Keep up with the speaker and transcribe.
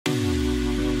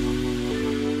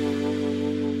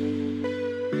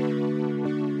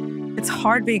It's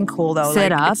hard being cool though.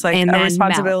 Sit up it's like and a then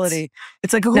responsibility.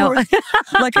 It's like a cool,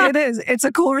 like it is. It's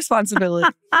a cool responsibility.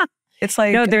 It's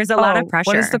like, no, there's a lot of pressure.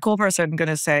 What is the cool person going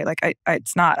to say? Like,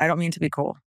 it's not. I don't mean to be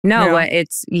cool. No,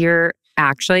 you're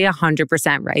actually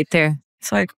 100% right there.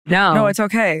 It's like, no, it's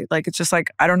okay. Like, it's just like,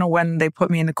 I don't know when they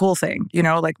put me in the cool thing, you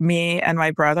know, like me and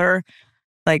my brother,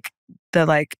 like the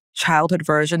like childhood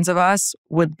versions of us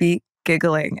would be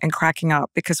giggling and cracking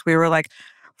up because we were like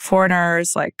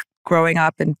foreigners, like growing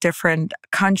up in different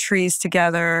countries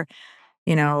together,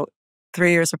 you know, 3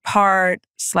 years apart,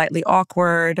 slightly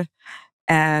awkward.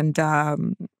 And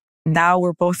now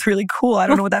we're both really cool. I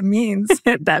don't know what that means.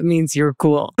 That means you're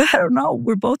cool. I don't know.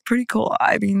 We're both pretty cool.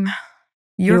 I mean,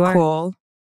 you're cool.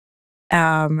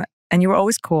 And you were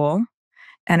always cool.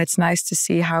 And it's nice to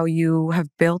see how you have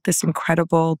built this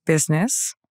incredible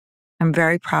business. I'm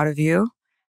very proud of you.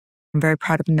 I'm very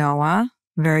proud of Noah.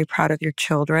 I'm very proud of your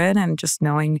children and just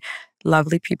knowing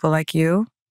lovely people like you.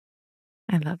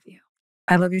 I love you.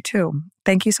 I love you too.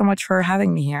 Thank you so much for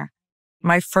having me here.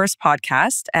 My first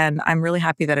podcast, and I'm really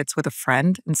happy that it's with a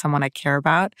friend and someone I care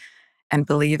about and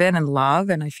believe in and love,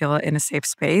 and I feel in a safe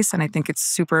space. And I think it's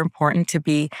super important to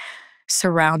be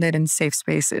surrounded in safe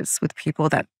spaces with people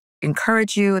that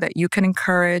encourage you, that you can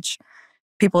encourage,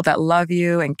 people that love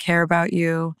you and care about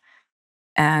you,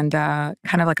 and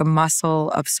kind of like a muscle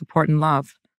of support and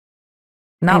love.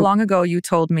 Not long ago, you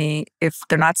told me if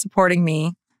they're not supporting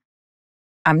me,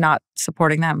 I'm not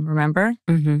supporting them, remember?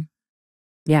 Mm-hmm.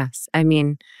 Yes. I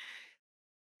mean,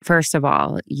 first of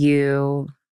all,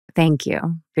 thank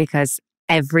you, because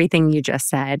everything you just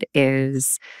said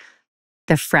is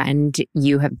the friend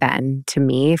you have been to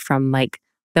me from like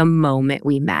the moment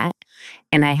we met.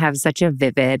 And I have such a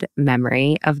vivid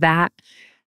memory of that.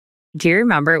 Do you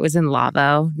remember it was in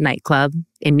Lavo nightclub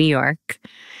in New York?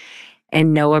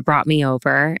 And Noah brought me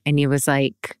over and he was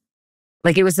like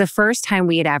it was the first time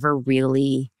we had ever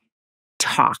really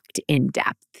talked in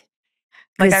depth.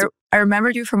 Like I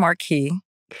remembered you from Marquee.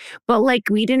 But like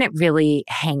we didn't really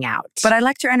hang out. But I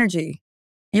liked your energy.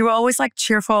 You were always like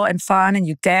cheerful and fun and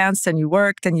you danced and you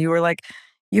worked and you were like,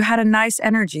 you had a nice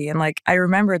energy. And like, I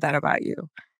remember that about you.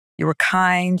 You were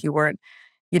kind. You weren't,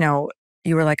 you know,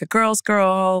 you were like a girl's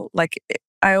girl. Like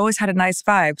I always had a nice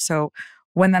vibe. So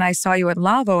when then I saw you at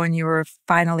Lavo and you were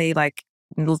finally like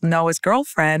Noah's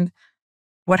girlfriend,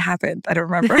 what happened? I don't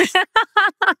remember.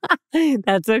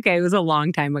 That's okay. It was a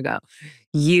long time ago.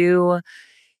 You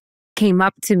came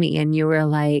up to me and you were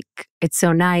like, it's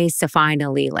so nice to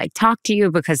finally like talk to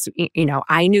you because, you know,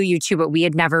 I knew you too, but we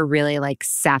had never really like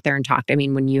sat there and talked. I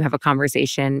mean, when you have a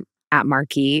conversation at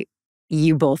Marquee,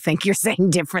 you both think you're saying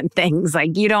different things.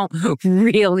 Like you don't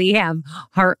really have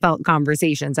heartfelt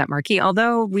conversations at Marquee,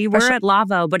 although we were at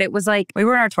Lavo, but it was like... We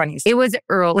were in our 20s. It was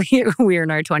early. We were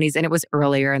in our 20s and it was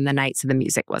earlier in the night, so the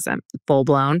music wasn't full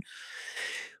blown.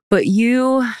 But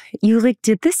you like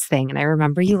did this thing. And I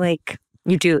remember you like,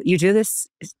 you do this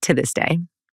to this day.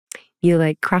 You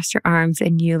like crossed your arms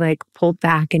and you like pulled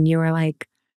back and you were like,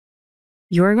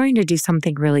 you're going to do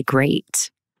something really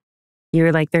great. You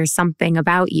were like, there's something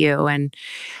about you. And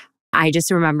I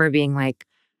just remember being like,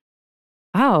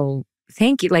 oh,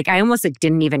 thank you. Like, I almost like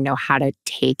didn't even know how to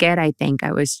take it. I think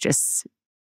I was just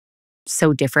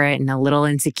so different and a little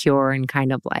insecure and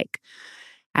kind of like,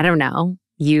 I don't know.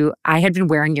 I had been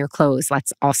wearing your clothes.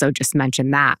 Let's also just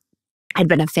mention that. I'd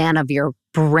been a fan of your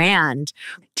brand.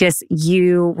 Just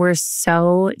you were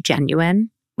so genuine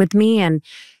with me. And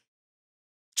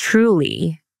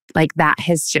truly, like that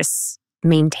has just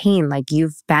maintained, like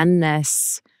you've been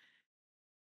this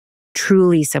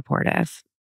truly supportive.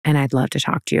 And I'd love to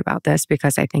talk to you about this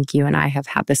because I think you and I have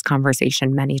had this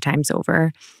conversation many times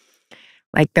over.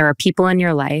 Like there are people in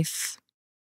your life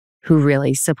who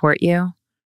really support you.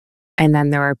 And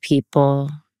then there are people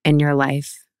in your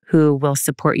life who will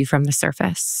support you from the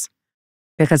surface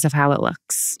because of how it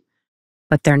looks,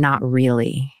 but they're not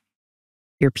really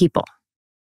your people.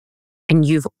 And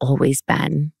you've always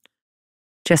been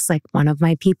just like one of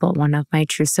my people, one of my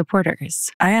true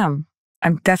supporters. I am.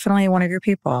 I'm definitely one of your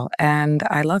people and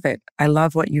I love it. I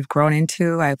love what you've grown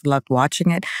into. I've loved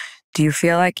watching it. Do you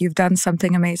feel like you've done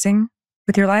something amazing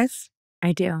with your life?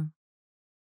 I do.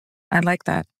 I like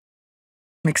that.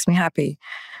 Makes me happy.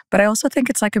 But I also think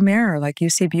it's like a mirror. Like you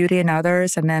see beauty in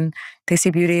others and then they see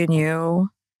beauty in you.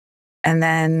 And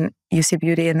then you see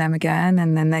beauty in them again.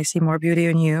 And then they see more beauty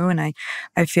in you. And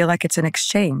I feel like it's an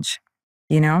exchange,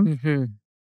 you know? Mm-hmm.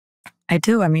 I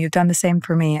do. I mean, you've done the same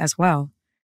for me as well.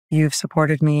 You've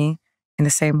supported me in the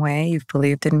same way. You've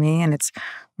believed in me. And it's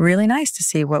really nice to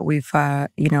see what we've,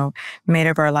 made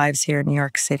of our lives here in New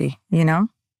York City, you know?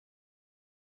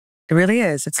 It really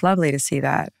is. It's lovely to see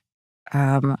that.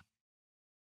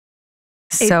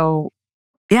 So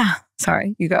yeah,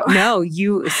 sorry, you go. No,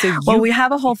 Well, we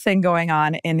have a whole thing going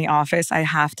on in the office. I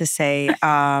have to say,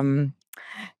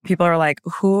 people are like,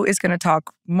 who is going to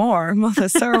talk more,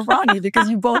 Melissa or Ronny? Because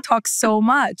you both talk so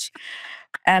much.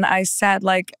 And I said,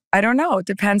 like, I don't know. It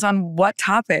depends on what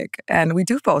topic. And we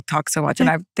do both talk so much. And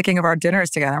I'm thinking of our dinners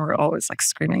together. We're always like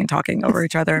screaming and talking over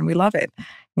each other. And we love it.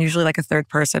 Usually like a third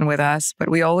person with us. But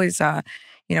we always,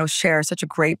 share such a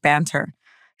great banter.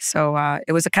 So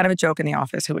it was a kind of a joke in the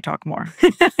office who would talk more.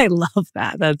 I love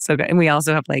that. That's so good. And we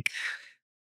also have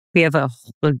we have a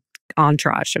whole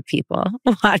entourage of people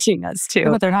watching us too. Yeah,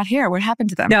 but they're not here. What happened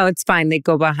to them? No, it's fine. They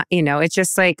go behind, it's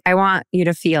just like, I want you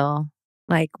to feel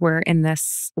like we're in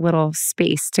this little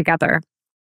space together.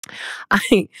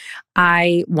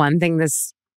 One thing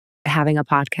this having a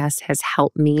podcast has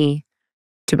helped me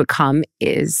to become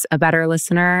is a better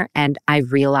listener. And I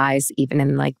realize even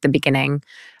in like the beginning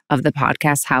of the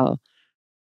podcast, how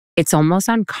it's almost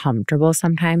uncomfortable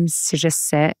sometimes to just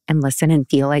sit and listen and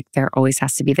feel like there always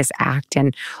has to be this act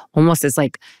and almost as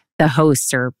like the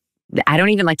host, or I don't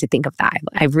even like to think of that.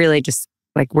 I really just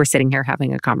like we're sitting here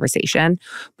having a conversation,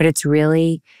 but it's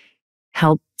really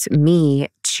helped me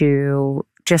to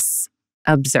just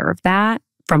observe that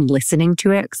from listening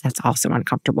to it, because that's also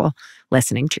uncomfortable,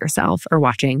 listening to yourself or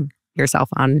watching yourself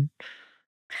on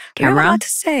camera. You have a lot to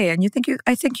say, and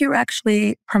I think you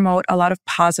actually promote a lot of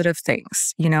positive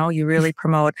things. You really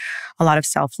promote a lot of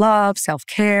self-love,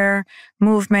 self-care,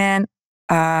 movement.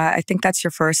 I think that's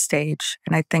your first stage,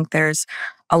 and I think there's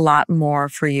a lot more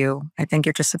for you. I think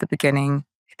you're just at the beginning.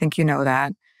 I think you know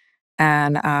that,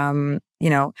 and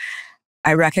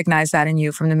I recognize that in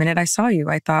you from the minute I saw you.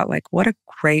 I thought, like, what a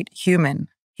great human.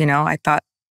 I thought.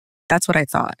 That's what I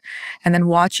thought. And then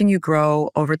watching you grow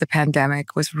over the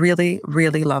pandemic was really,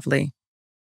 really lovely.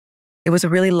 It was a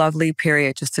really lovely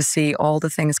period just to see all the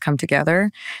things come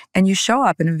together. And you show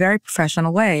up in a very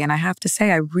professional way. And I have to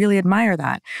say, I really admire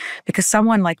that, because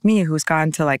someone like me who's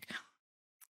gone to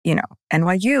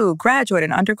NYU, graduate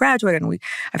and undergraduate, and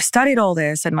I've studied all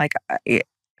this and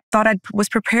thought I was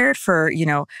prepared for,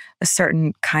 a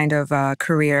certain kind of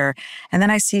career. And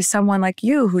then I see someone like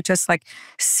you who just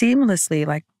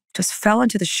seamlessly just fell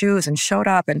into the shoes and showed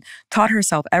up and taught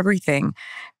herself everything.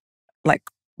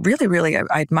 Really, really, I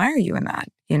admire you in that,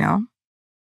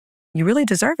 You really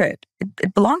deserve it.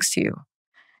 It belongs to you.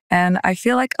 And I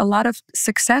feel like a lot of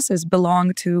successes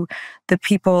belong to the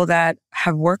people that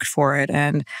have worked for it.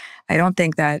 And I don't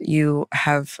think that you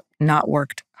have not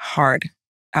worked hard.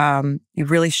 You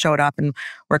really showed up and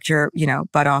worked your,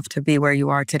 butt off to be where you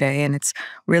are today. And it's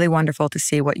really wonderful to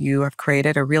see what you have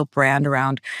created, a real brand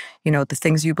around, the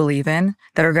things you believe in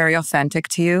that are very authentic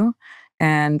to you.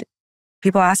 And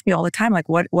people ask me all the time,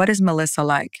 what is Melissa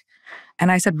like?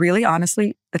 And I said, really,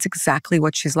 honestly, that's exactly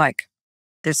what she's like.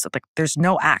 There's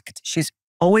no act. She's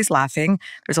always laughing.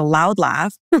 There's a loud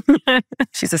laugh.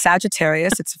 She's a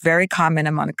Sagittarius. It's very common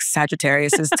among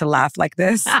Sagittariuses to laugh like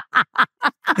this.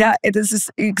 Yeah, this is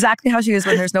exactly how she is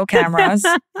when there's no cameras.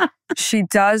 She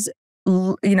does,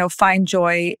 find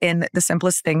joy in the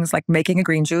simplest things, like making a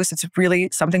green juice. It's really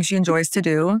something she enjoys to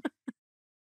do.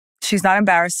 She's not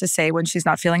embarrassed to say when she's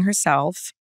not feeling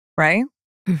herself, right?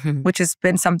 Mm-hmm. Which has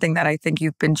been something that I think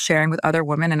you've been sharing with other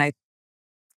women, and I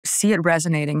see it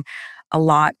resonating a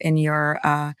lot in your,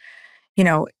 I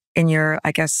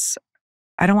guess,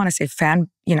 I don't want to say fan,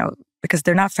 because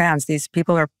they're not fans. These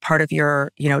people are part of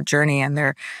your, journey, and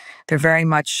they're very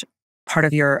much part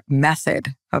of your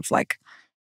method of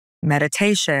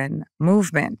meditation,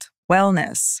 movement,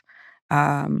 wellness,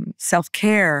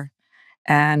 self-care.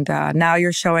 And now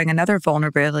you're showing another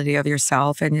vulnerability of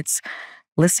yourself, and it's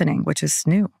listening, which is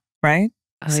new, right?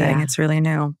 Oh, Saying yeah. It's really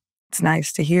new. It's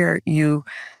nice to hear you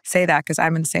say that, because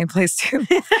I'm in the same place too.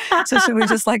 So should we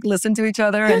just listen to each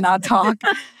other and not talk?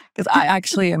 Because I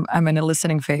actually I'm in a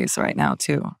listening phase right now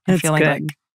too. I'm feeling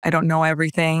like I don't know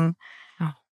everything.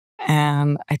 Oh.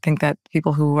 And I think that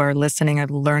people who are listening are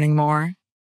learning more,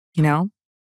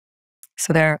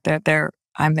 So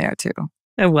I'm there too.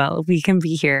 Well, we can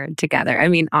be here together. I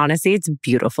mean, honestly, it's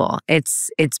beautiful.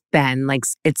 It's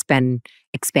been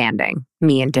expanding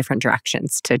me in different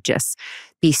directions to just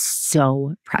be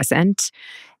so present,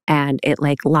 and it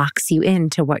locks you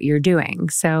into what you're doing.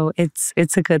 So it's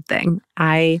a good thing.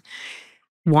 I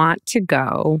want to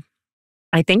go,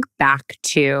 I think, back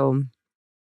to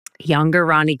younger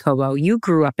Ronny Kobo. You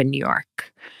grew up in New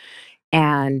York,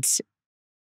 and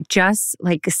just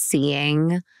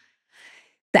seeing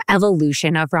the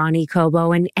evolution of Ronny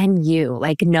Kobo and you,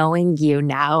 knowing you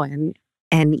now and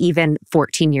even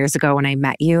 14 years ago when I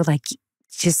met you,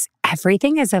 just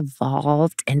everything has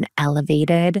evolved and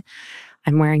elevated.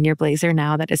 I'm wearing your blazer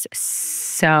now. That is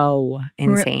so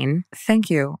insane. Thank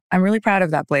you. I'm really proud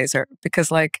of that blazer because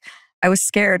like I was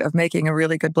scared of making a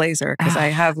really good blazer because I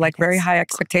have like very high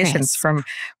expectations from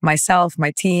myself,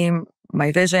 my team,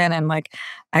 my vision. And like,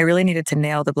 I really needed to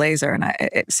nail the blazer and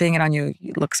seeing it on you,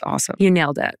 it looks awesome. You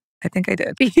nailed it. I think I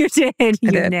did. You did.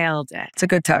 You nailed it. It's a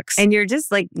good tux. And you're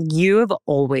just like, you have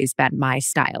always been my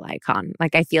style icon.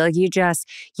 Like, I feel like you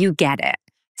get it.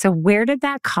 So where did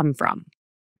that come from?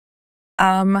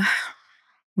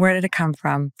 Where did it come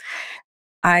from?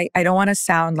 I don't want to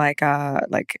sound like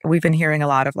we've been hearing a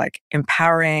lot of like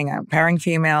empowering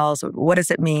females. What does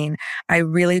it mean? I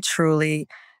really truly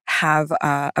have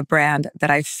a brand that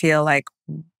I feel like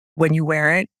when you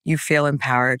wear it, you feel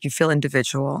empowered, you feel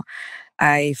individual.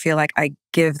 I feel like I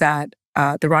give that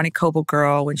the Ronny Kobo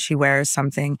girl when she wears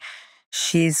something,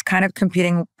 she's kind of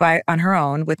competing on her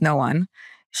own with no one.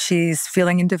 She's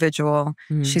feeling individual.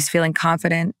 She's feeling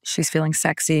confident. She's feeling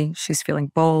sexy. She's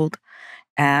feeling bold.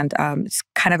 And it's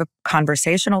kind of a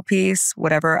conversational piece.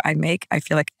 Whatever I make, I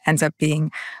feel like ends up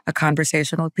being a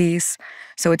conversational piece.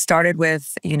 So it started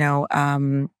with,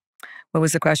 what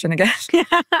was the question again?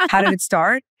 How did it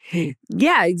start?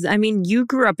 Yeah, I mean, you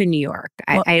grew up in New York.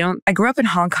 I grew up in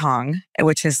Hong Kong,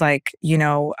 which is like,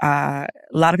 a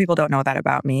lot of people don't know that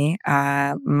about me.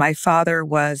 My father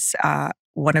was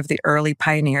one of the early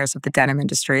pioneers of the denim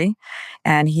industry,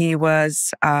 and he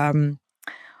was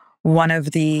one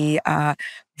of the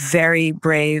very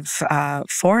brave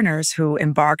foreigners who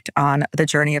embarked on the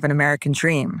journey of an American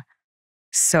dream.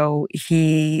 So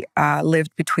we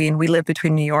lived between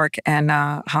New York and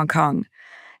Hong Kong,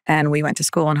 and we went to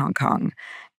school in Hong Kong.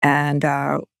 And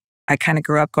I kind of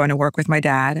grew up going to work with my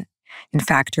dad in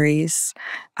factories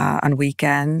on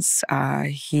weekends.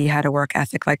 He had a work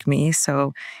ethic like me,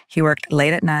 so he worked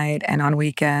late at night and on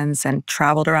weekends and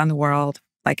traveled around the world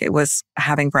like it was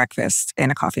having breakfast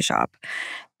in a coffee shop.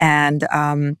 And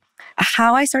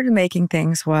how I started making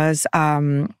things was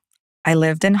I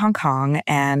lived in Hong Kong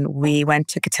and we went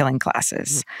to cotillion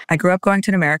classes. I grew up going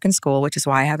to an American school, which is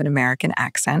why I have an American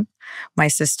accent. My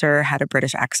sister had a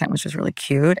British accent, which was really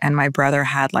cute. And my brother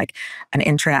had like an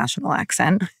international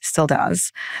accent, still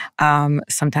does.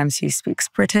 Sometimes he speaks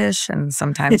British and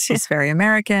sometimes he's very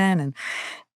American. And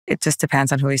it just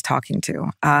depends on who he's talking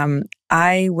to.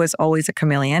 I was always a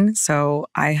chameleon. So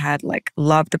I had like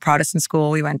loved the Protestant school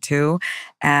we went to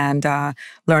and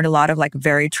learned a lot of like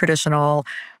very traditional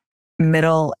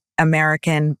middle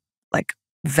American like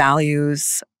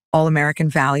values, all American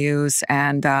values.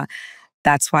 And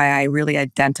that's why I really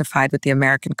identified with the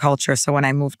American culture. So when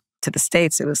I moved to the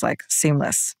States, it was like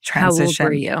seamless transition. How old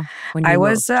were you when you I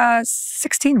moved? was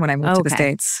 16 when I moved to the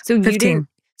States. So 15.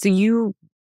 You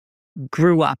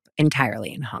grew up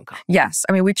entirely in Hong Kong? Yes.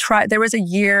 I mean, we tried, there was a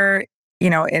year,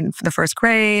 in the first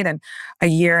grade and a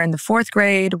year in the fourth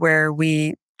grade where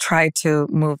we tried to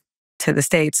move to the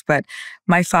States, but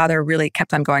my father really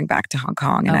kept on going back to Hong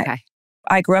Kong. And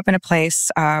I grew up in a place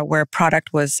where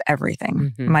product was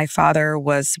everything. My father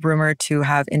was rumored to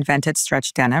have invented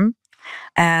stretch denim.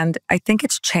 And I think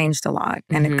it's changed a lot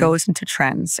and it goes into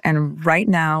trends. And right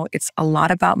now it's a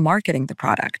lot about marketing the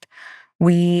product.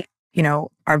 We,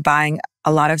 are buying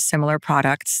a lot of similar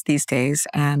products these days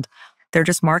and they're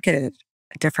just marketed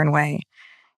a different way.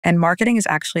 And marketing is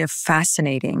actually a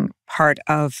fascinating part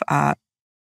of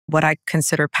what I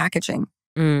consider packaging,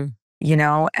 and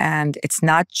it's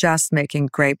not just making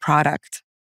great product.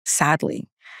 Sadly,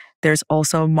 there's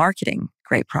also marketing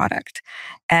great product.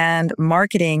 And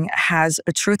marketing has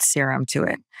a truth serum to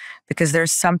it because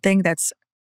there's something that's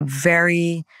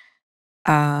very,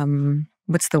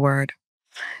 what's the word?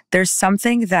 There's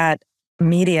something that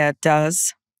media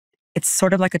does. It's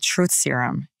sort of like a truth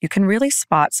serum. You can really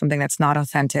spot something that's not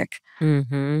authentic,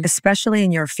 especially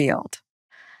in your field.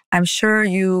 I'm sure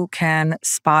you can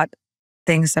spot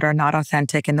things that are not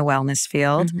authentic in the wellness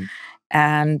field.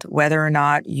 And whether or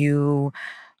not you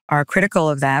are critical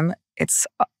of them,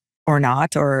 or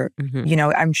not, or,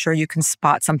 I'm sure you can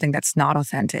spot something that's not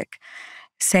authentic.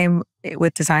 Same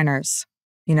with designers.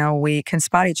 We can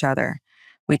spot each other.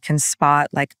 We can spot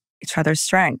like each other's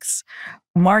strengths.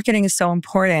 Marketing is so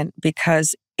important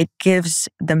because it gives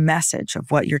the message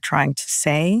of what you're trying to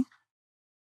say.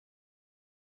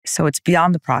 So it's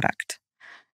beyond the product.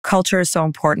 Culture is so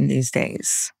important these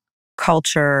days.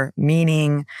 Culture,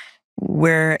 meaning,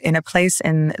 we're in a place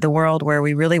in the world where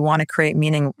we really want to create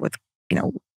meaning with,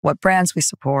 what brands we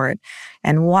support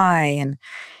and why, and,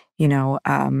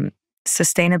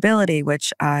 sustainability,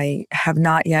 which I have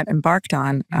not yet embarked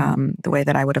on the way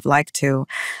that I would have liked to.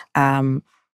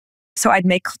 So I'd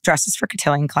make dresses for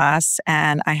cotillion class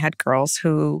and I had girls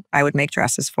who I would make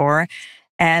dresses for.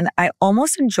 And I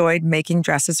almost enjoyed making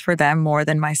dresses for them more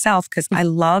than myself because I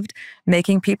loved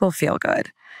making people feel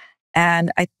good.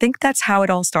 And I think that's how it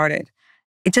all started.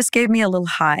 It just gave me a little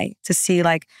high to see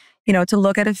like, to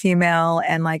look at a female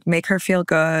and like make her feel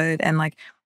good and like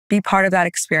be part of that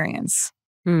experience.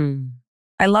 Hmm.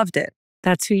 I loved it.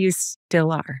 That's who you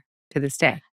still are to this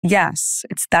day. Yes,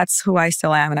 that's who I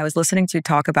still am. And I was listening to you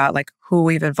talk about like who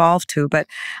we've evolved to, but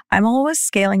I'm always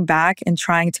scaling back and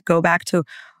trying to go back to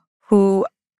who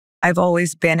I've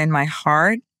always been in my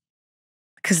heart.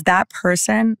 Because that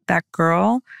person, that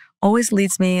girl, always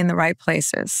leads me in the right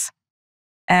places.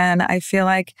 And I feel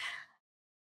like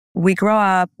we grow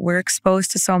up, we're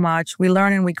exposed to so much, we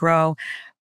learn and we grow,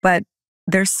 but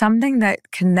there's something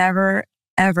that can never,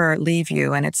 ever leave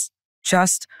you. And it's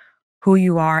just who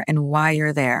you are and why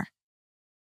you're there.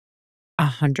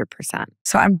 100%.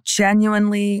 So I'm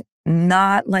genuinely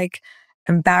not like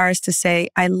embarrassed to say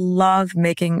I love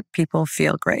making people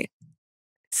feel great.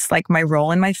 It's like my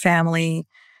role in my family.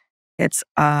 It's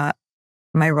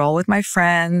my role with my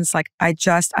friends. Like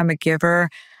I'm a giver.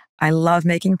 I love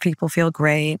making people feel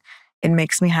great. It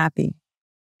makes me happy.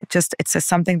 It's just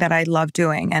something that I love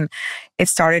doing. And it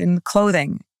started in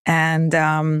clothing. And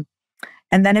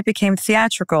then it became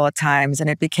theatrical at times and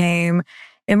it became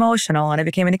emotional and it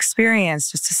became an experience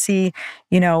just to see,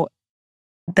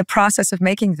 the process of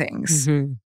making things.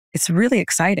 Mm-hmm. It's really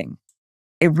exciting.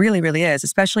 It really, really is,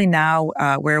 especially now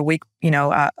we're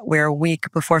a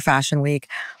week before Fashion Week.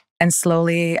 And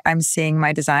slowly I'm seeing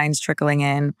my designs trickling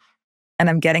in and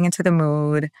I'm getting into the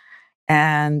mood.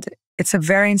 And it's a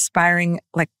very inspiring,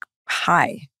 like,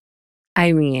 high.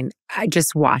 I mean,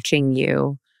 just watching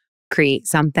you create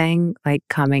something like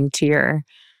coming to your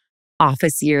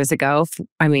office years ago.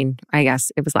 I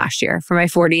guess it was last year for my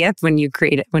 40th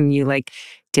when you like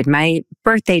did my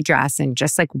birthday dress and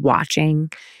just like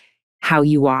watching how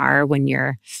you are when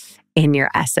you're in your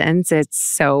essence. It's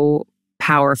so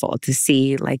powerful to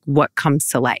see like what comes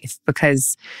to life,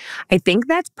 because I think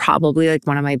that's probably like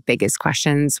one of my biggest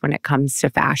questions when it comes to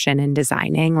fashion and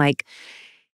designing. Like,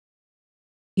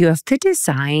 you have to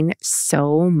design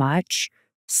so much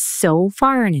so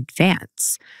far in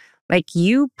advance. Like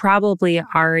you probably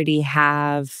already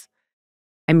have,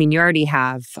 you already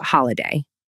have holiday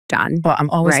done, Well, I'm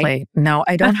always right? late. No,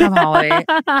 I don't have holiday.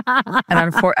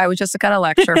 And I was just got a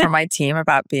lecture from my team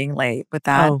about being late with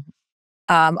that. Oh,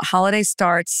 Holiday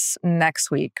starts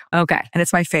next week. okay. And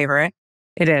it's my favorite.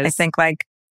 It is. I think like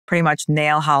pretty much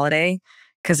nail holiday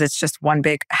because it's just one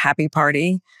big happy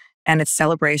party and it's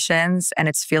celebrations and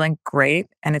it's feeling great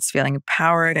and it's feeling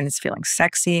empowered and it's feeling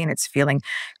sexy and it's feeling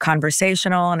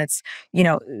conversational and it's,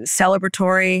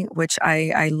 celebratory, which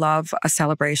I love a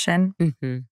celebration.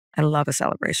 Mm-hmm. I love a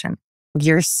celebration.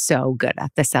 You're so good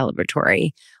at the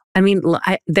celebratory.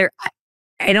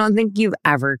 I don't think you've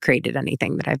ever created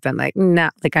anything that I've been like, no,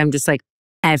 like I'm just like,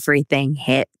 everything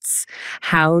hits.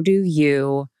 How do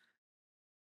you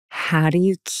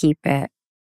keep it?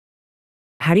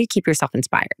 How do you keep yourself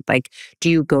inspired? Like, do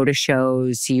you go to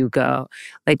shows?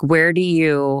 Like, where do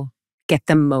you get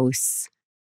the most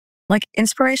Like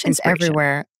inspiration's inspiration?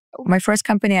 everywhere. My first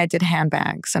company, I did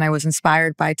handbags and I was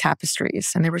inspired by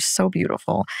tapestries and they were so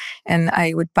beautiful. And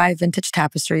I would buy vintage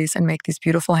tapestries and make these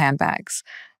beautiful handbags.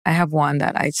 I have one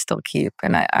that I still keep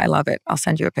and I love it. I'll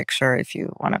send you a picture if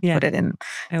you want to Yeah, put it in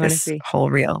I want to this see. whole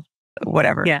reel,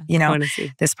 whatever, Yeah, I want to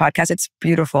see. this podcast. It's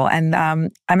beautiful. And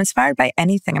I'm inspired by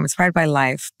anything. I'm inspired by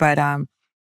life. But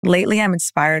lately I'm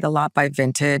inspired a lot by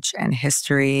vintage and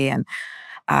history and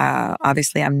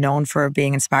obviously, I'm known for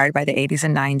being inspired by the 80s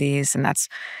and 90s, and that's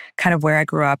kind of where I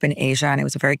grew up in Asia, and it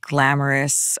was a very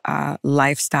glamorous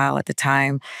lifestyle at the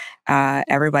time.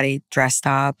 Everybody dressed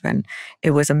up, and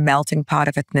it was a melting pot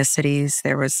of ethnicities.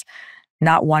 There was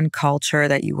not one culture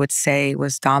that you would say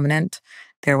was dominant.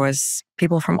 There was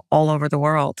people from all over the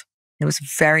world. It was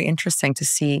very interesting to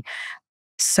see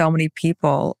so many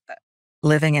people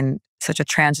living in such a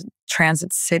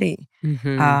transit city.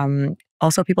 Mm-hmm.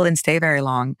 Also, people didn't stay very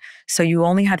long. So you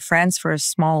only had friends for a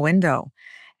small window.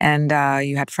 And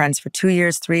you had friends for 2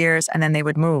 years, 3 years, and then they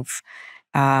would move.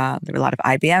 There were a lot of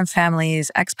IBM families,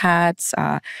 expats,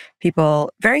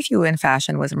 people, very few in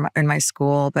fashion was in my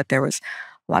school, but there was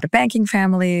a lot of banking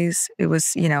families. It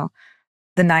was,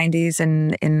 the 90s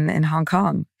in Hong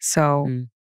Kong. So Mm-hmm.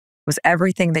 it was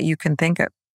everything that you can think of.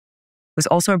 It was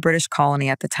also a British colony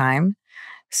at the time.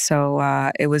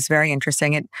 So it was very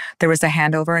interesting. There was a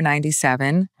handover in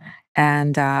 97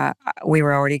 and we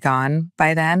were already gone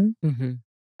by then.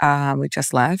 Mm-hmm. We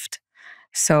just left.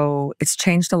 So it's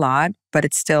changed a lot, but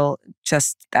it's still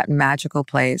just that magical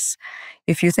place.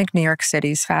 If you think New York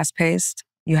City's fast-paced,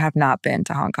 You have not been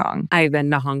to Hong Kong. I've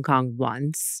been to Hong Kong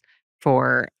once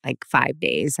for like 5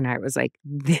 days, and I was like,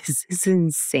 this is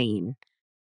insane.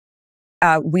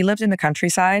 We lived in the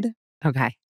countryside,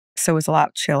 Okay. so it was a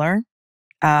lot chiller.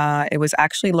 It was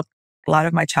actually a lot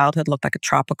of my childhood looked like a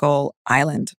tropical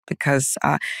island because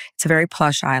it's a very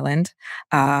plush island.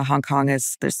 Hong Kong it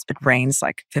rains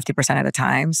like 50% of the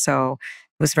time. So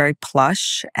it was very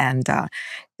plush and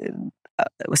it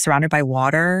was surrounded by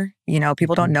water.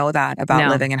 People don't know that about No.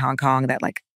 living in Hong Kong, that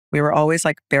like we were always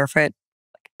like barefoot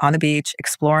on the beach,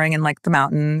 exploring in like the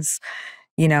mountains.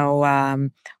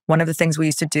 One of the things we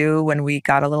used to do when we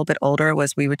got a little bit older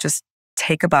was we would just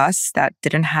take a bus that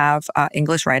didn't have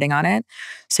English writing on it.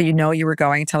 So you were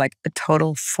going to like a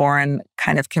total foreign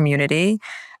kind of community.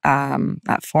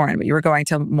 Not foreign, but you were going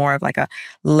to more of like a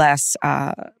less,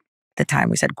 at the time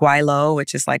we said Guaylo,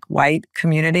 which is like white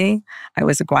community. I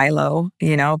was a Guaylo,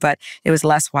 but it was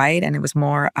less white and it was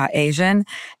more Asian.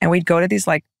 And we'd go to these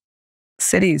like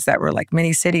cities that were like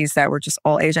mini cities that were just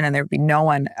all Asian, and there would be no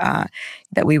one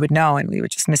that we would know, and we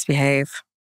would just misbehave,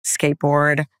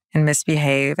 skateboard and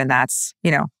misbehave. And that's,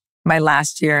 my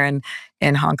last year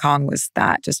in Hong Kong was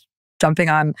that, just jumping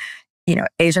on,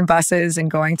 Asian buses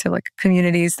and going to like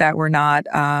communities that were not,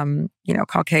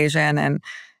 Caucasian, and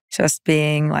just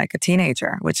being like a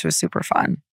teenager, which was super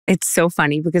fun. It's so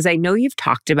funny because I know you've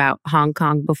talked about Hong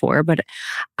Kong before, but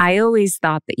I always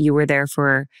thought that you were there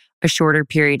for a shorter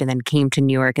period and then came to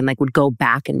New York and like would go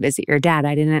back and visit your dad.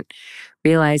 I didn't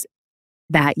realize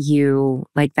that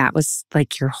that was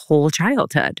like your whole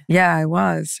childhood. Yeah, it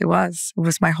was. It was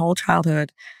my whole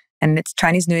childhood. And it's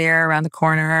Chinese New Year around the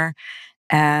corner.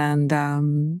 And,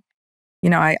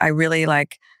 I really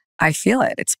I feel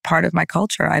it. It's part of my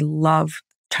culture. I love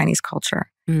Chinese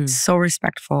culture. It's so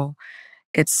respectful.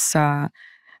 It's, the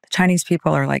Chinese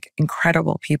people are like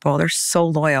incredible people. They're so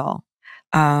loyal.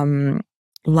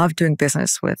 Love doing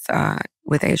business with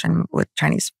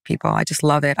Chinese people. I just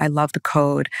love it. I love the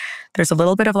code. There's a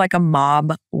little bit of like a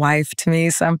mob wife to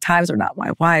me sometimes, or not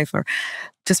my wife, or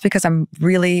just because I'm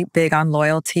really big on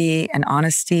loyalty and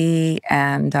honesty.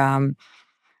 And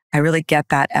I really get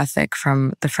that ethic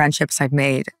from the friendships I've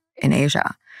made in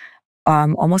Asia.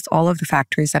 Almost all of the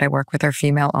factories that I work with are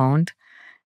female owned.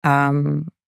 The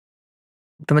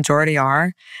majority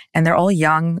are, and they're all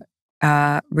young,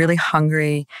 really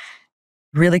hungry,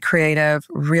 really creative,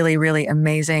 really, really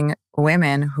amazing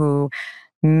women who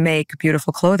make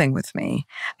beautiful clothing with me.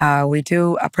 We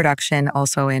do a production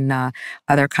also in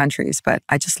other countries, but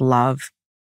I love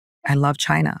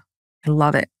China. I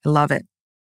love it. I love it.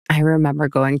 I remember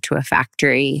going to a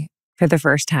factory for the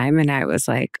first time and I was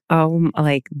like, oh,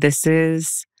 like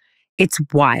it's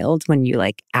wild when you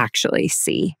like actually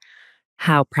see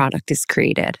how product is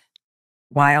created.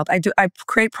 Wild. I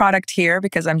create product here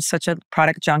because I'm such a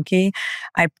product junkie.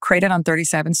 I created on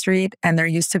 37th Street, and there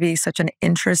used to be such an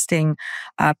interesting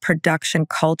production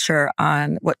culture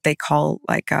on what they call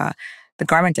like the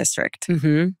garment district.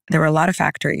 Mm-hmm. There were a lot of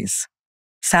factories.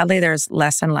 Sadly, there's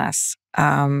less and less.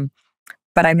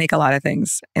 But I make a lot of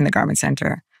things in the garment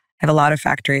center. I have a lot of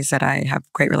factories that I have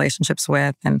great relationships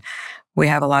with, and we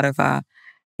have a lot of,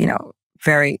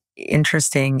 very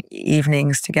interesting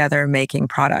evenings together making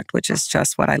product, which is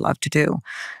just what I love to do.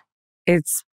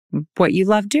 It's what you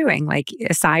love doing, like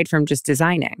aside from just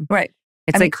designing. Right.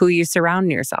 It's like who you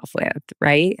surround yourself with,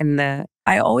 right?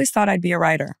 I always thought I'd be a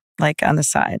writer, like on the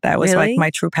side. That was Really? like my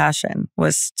true passion,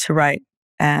 was to write.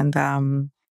 And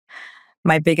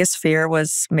my biggest fear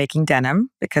was making denim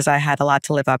because I had a lot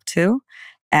to live up to.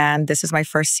 And this is my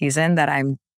first season that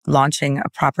I'm launching a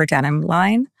proper denim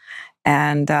line.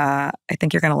 And I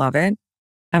think you're going to love it.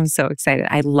 I'm so excited.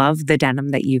 I love the denim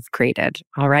that you've created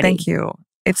already. Thank you.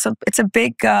 It's a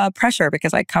big pressure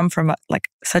because I come from like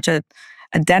such a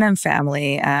denim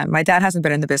family. And my dad hasn't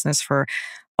been in the business for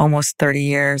almost 30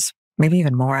 years, maybe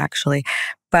even more actually.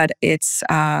 But it's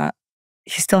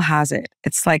he still has it.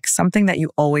 It's like something that you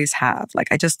always have. Like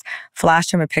I just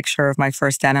flashed him a picture of my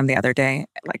first denim the other day,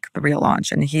 like the real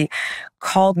launch. And he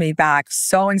called me back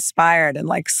so inspired and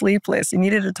like sleepless. He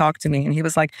needed to talk to me. And he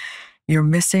was like, you're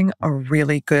missing a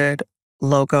really good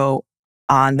logo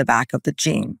on the back of the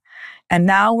jean. And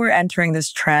now we're entering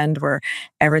this trend where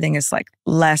everything is like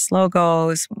less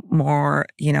logos, more,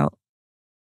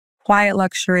 quiet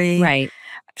luxury. Right.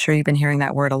 I'm sure you've been hearing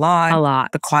that word a lot. A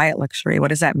lot. The quiet luxury. What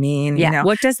does that mean? Yeah.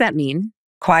 What does that mean?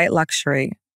 Quiet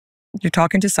luxury. You're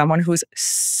talking to someone who's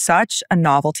such a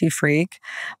novelty freak,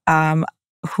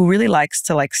 who really likes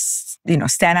to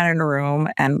stand out in a room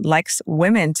and likes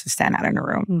women to stand out in a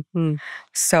room. Mm-hmm.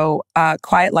 So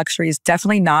quiet luxury is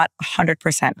definitely not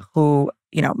 100% who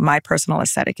my personal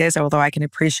aesthetic is, although I can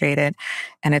appreciate it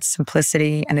and its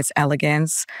simplicity and its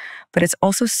elegance. But it's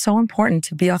also so important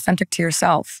to be authentic to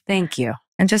yourself. Thank you.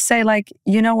 And just say like,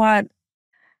 you know what?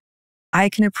 I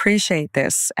can appreciate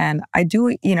this. And I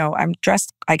do, I'm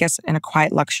dressed, I guess, in a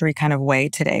quiet luxury kind of way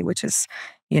today, which is,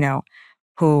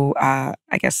 who I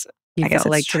guess it's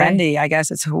like trendy. today? I guess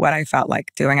it's what I felt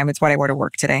like doing. I mean, it's what I wore to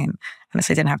work today. And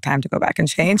honestly, I didn't have time to go back and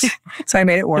change. So I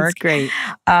made it work. That's great.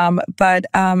 But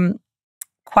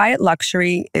quiet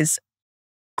luxury is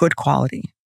good quality.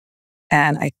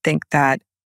 And I think that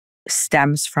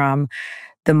stems from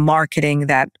the marketing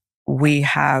that we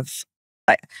have.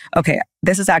 Okay,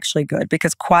 this is actually good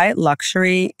because quiet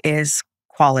luxury is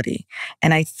quality.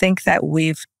 And I think that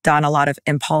we've done a lot of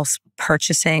impulse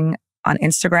purchasing on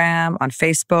Instagram, on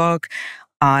Facebook,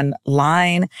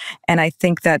 online. And I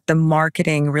think that the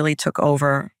marketing really took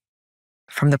over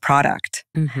from the product.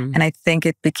 Mm-hmm. And I think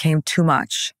it became too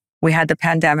much. We had the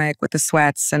pandemic with the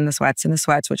sweats and the sweats and the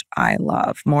sweats, which I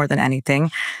love more than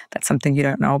anything. That's something you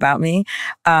don't know about me.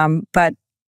 But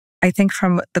I think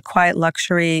from the quiet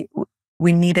luxury,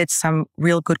 we needed some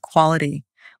real good quality.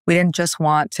 We didn't just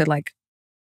want to like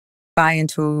buy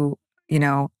into,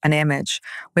 an image.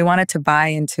 We wanted to buy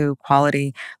into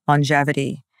quality,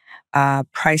 longevity,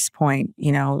 price point,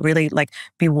 really like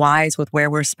be wise with where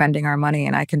we're spending our money.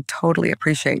 And I can totally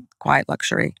appreciate quiet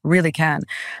luxury, really can.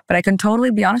 But I can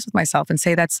totally be honest with myself and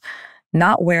say that's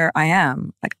not where I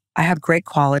am. Like I have great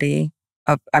quality.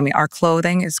 Our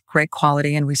clothing is great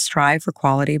quality and we strive for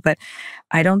quality, but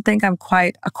I don't think I'm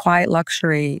quite a quiet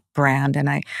luxury brand. And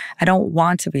I don't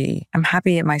want to be. I'm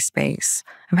happy in my space.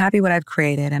 I'm happy what I've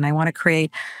created. And I want to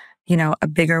create, a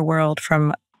bigger world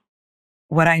from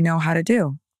what I know how to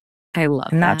do. I love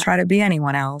and not that. try to be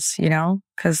anyone else,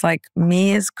 because like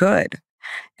me is good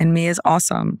and me is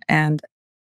awesome. And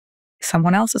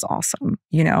someone else is awesome,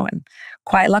 and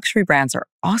quiet luxury brands are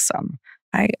awesome.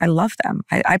 I love them.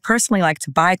 I personally like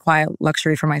to buy quiet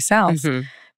luxury for myself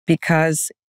because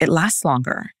it lasts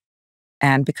longer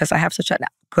and because I have such a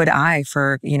good eye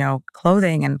for,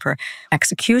 clothing and for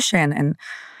execution. And,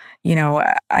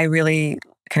 I really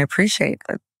can appreciate,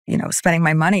 spending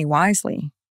my money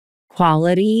wisely.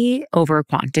 Quality over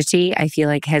quantity, I feel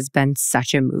like has been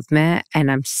such a movement.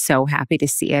 And I'm so happy to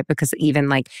see it because even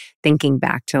like thinking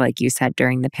back to, like you said,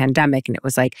 during the pandemic, and it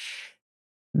was like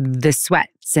the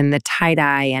sweats and the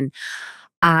tie-dye. And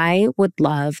I would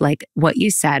love like what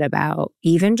you said about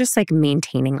even just like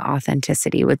maintaining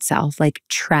authenticity with self. Like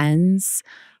trends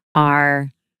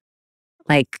are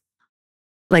like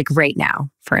right now,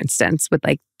 for instance, with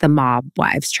like the mob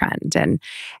wives trend and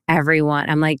everyone,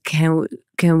 I'm like,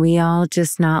 can we all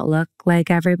just not look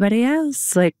like everybody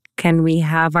else? Like, can we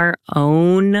have our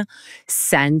own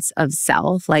sense of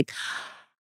self? Like,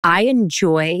 I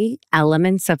enjoy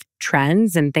elements of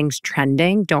trends and things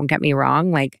trending. Don't get me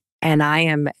wrong. Like, and I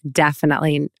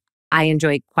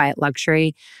enjoy quiet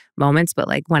luxury moments, but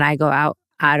like when I go out,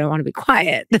 I don't want to be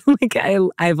quiet. Like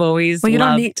I've always Well, you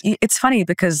loved. don't need, it's funny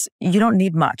because you don't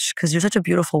need much because you're such a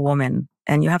beautiful woman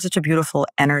and you have such a beautiful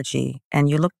energy and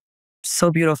you look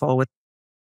so beautiful with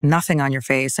nothing on your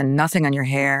face and nothing on your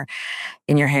hair,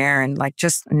 and like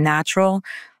just natural.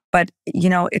 But,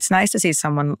 it's nice to see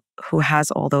someone who has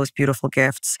all those beautiful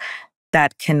gifts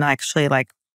that can actually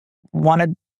like want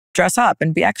to dress up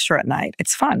and be extra at night.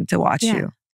 It's fun to watch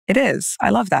you. It is. I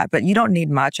love that. But you don't need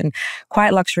much. And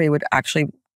quiet luxury would actually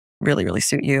really, really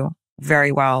suit you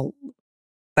very well.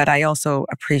 But I also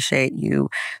appreciate you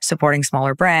supporting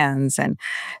smaller brands and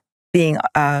being,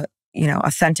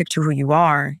 authentic to who you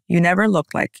are. You never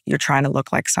look like you're trying to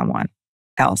look like someone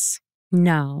else.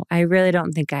 No, I really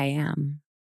don't think I am.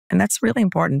 And that's really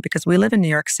important because we live in New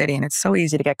York City and it's so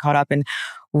easy to get caught up in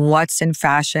what's in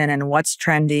fashion and what's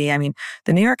trendy. I mean,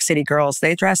 the New York City girls,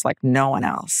 they dress like no one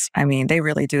else. I mean, they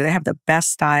really do. They have the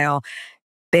best style.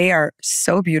 They are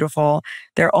so beautiful.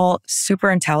 They're all super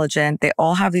intelligent. They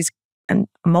all have these, and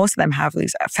most of them have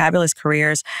these fabulous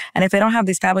careers. And if they don't have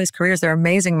these fabulous careers, they're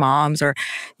amazing moms or,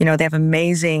 they have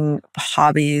amazing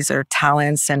hobbies or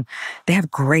talents and they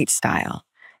have great style.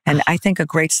 And I think a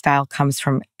great style comes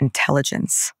from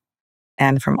intelligence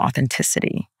and from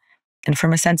authenticity and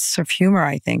from a sense of humor,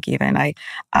 I think even.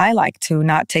 I like to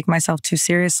not take myself too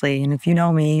seriously. And if you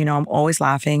know me, I'm always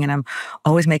laughing and I'm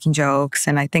always making jokes.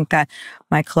 And I think that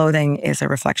my clothing is a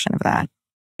reflection of that.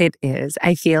 It is.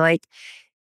 I feel like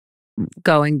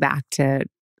going back to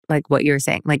like what you were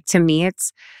saying, like to me,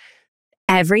 it's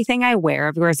everything I wear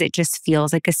of yours, it just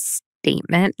feels like a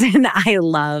statement. And I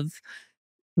love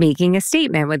making a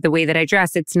statement with the way that I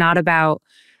dress. It's not about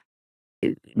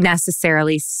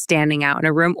necessarily standing out in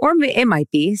a room, or it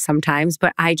might be sometimes,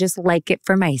 but I just like it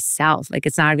for myself. Like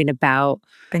it's not even about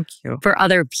Thank you. for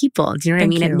other people. Do you know what I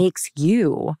Thank mean? It you. makes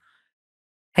you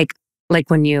like,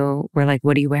 when you were like,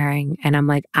 what are you wearing? And I'm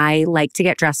like, I like to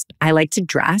get dressed. I like to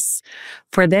dress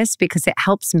for this because it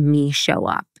helps me show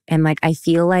up. And like, I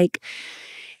feel like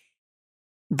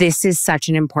this is such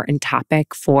an important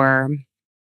topic for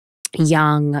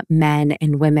young men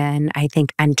and women, I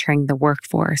think, entering the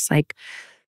workforce. Like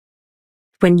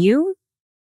when you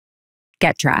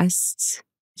get dressed,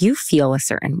 you feel a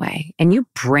certain way and you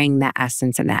bring that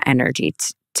essence and that energy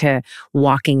to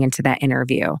walking into that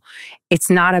interview. It's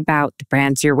not about the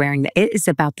brands you're wearing. It is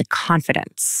about the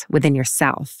confidence within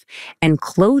yourself. And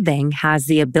clothing has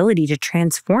the ability to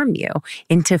transform you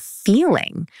into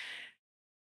feeling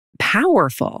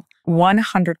powerful.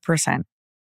 100%.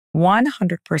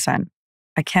 100%.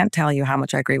 I can't tell you how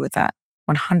much I agree with that.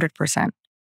 100%.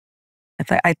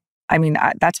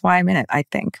 That's why I'm in it, I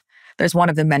think. There's one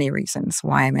of the many reasons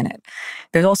why I'm in it.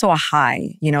 There's also a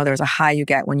high, there's a high you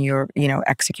get when you're,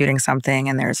 executing something.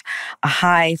 And there's a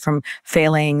high from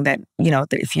failing that,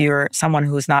 if you're someone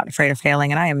who's not afraid of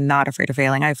failing, and I am not afraid of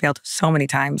failing. I've failed so many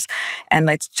times. And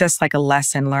it's just like a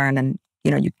lesson learned. And,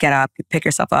 you get up, you pick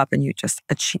yourself up and you just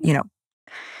achieve,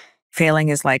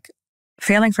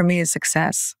 failing for me is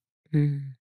success.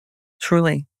 Mm.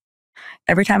 Truly.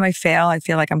 Every time I fail, I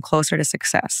feel like I'm closer to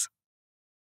success.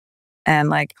 And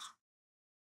like,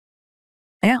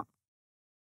 yeah.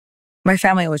 My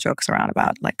family always jokes around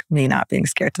about like me not being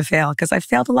scared to fail because I've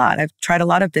failed a lot. I've tried a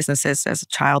lot of businesses as a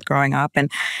child growing up,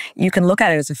 and you can look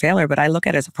at it as a failure, but I look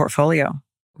at it as a portfolio.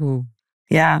 Ooh.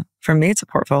 Yeah, for me, it's a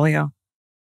portfolio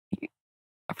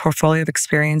of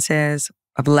experiences,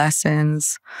 of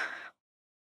lessons,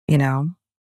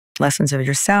 lessons of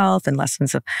yourself and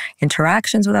lessons of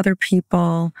interactions with other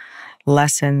people,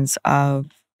 lessons of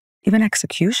even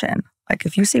execution. Like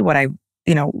if you see what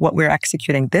what we're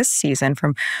executing this season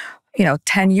from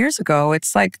 10 years ago,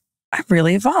 it's like I've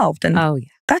really evolved. And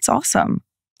that's awesome.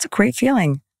 It's a great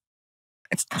feeling.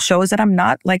 It shows that I'm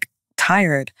not like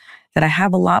tired, that I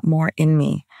have a lot more in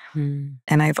me. Mm.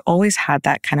 And I've always had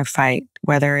that kind of fight,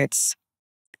 whether it's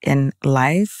in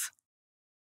life.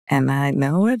 And I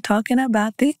know we're talking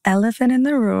about the elephant in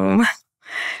the room,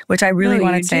 which I really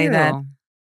want to say that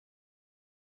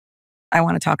I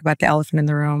want to talk about the elephant in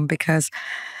the room because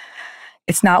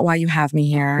it's not why you have me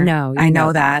here. No, I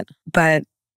know that, but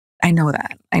I know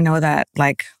that.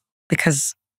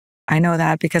 Because I know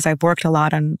that because I've worked a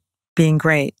lot on being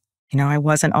great. I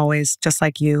wasn't always just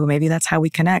like you. Maybe that's how we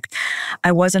connect.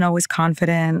 I wasn't always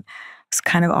confident. It's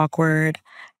kind of awkward.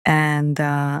 And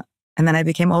then I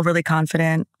became overly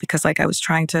confident because like I was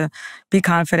trying to be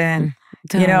confident,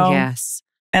 Yes.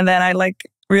 And then I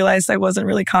realized I wasn't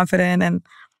really confident. And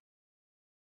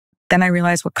then I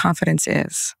realized what confidence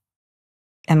is.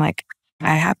 And I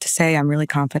have to say, I'm really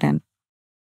confident.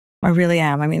 I really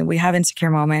am. I mean, we have insecure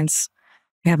moments.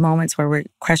 We have moments where we're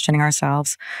questioning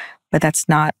ourselves, but that's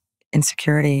not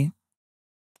insecurity.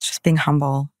 It's just being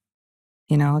humble,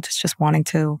 just wanting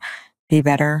to be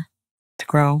better, to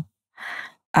grow.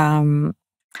 So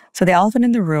the elephant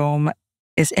in the room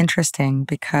is interesting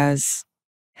because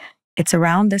it's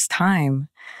around this time.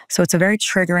 So it's a very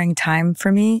triggering time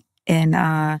for me in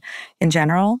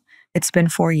general. It's been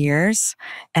 4 years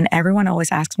and everyone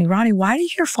always asks me, Ronny, why do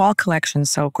your fall collection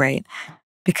so great?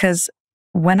 Because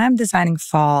when I'm designing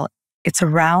fall, it's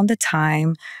around the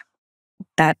time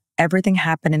that everything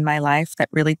happened in my life that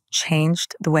really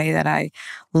changed the way that I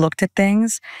looked at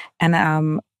things. And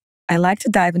I like to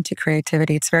dive into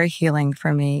creativity. It's very healing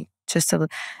for me just to,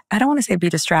 I don't want to say be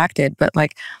distracted, but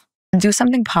do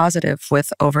something positive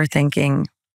with overthinking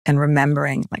and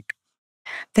remembering. I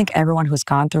think everyone who's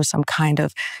gone through some kind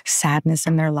of sadness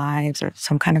in their lives or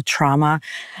some kind of trauma,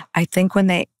 I think when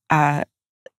they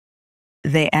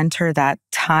enter that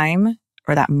time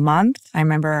or that month. I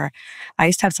remember I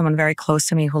used to have someone very close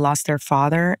to me who lost their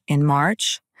father in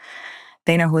March.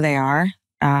 They know who they are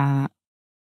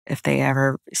if they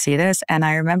ever see this. And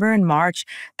I remember in March,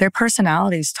 their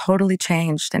personalities totally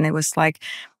changed. And it was like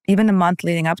even the month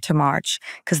leading up to March,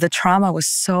 because the trauma was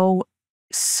so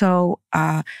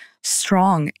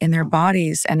strong in their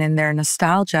bodies and in their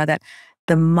nostalgia that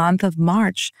the month of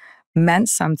March meant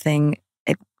something.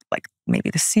 Like maybe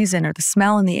the season or the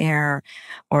smell in the air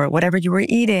or whatever you were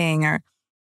eating or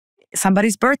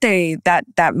somebody's birthday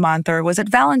that month, or was it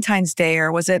Valentine's Day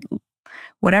or was it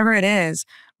whatever it is,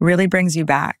 really brings you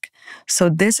back. So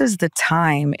this is the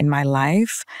time in my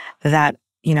life that,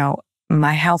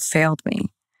 my health failed me.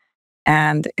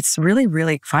 And it's really,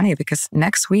 really funny because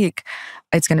next week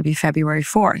it's going to be February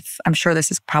 4th. I'm sure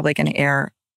this is probably going to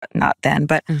air not then,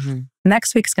 but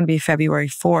next week's going to be February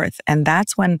 4th. And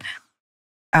that's when,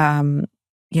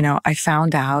 I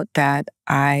found out that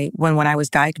when I was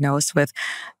diagnosed with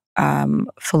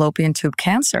fallopian tube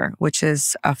cancer, which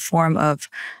is a form of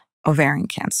ovarian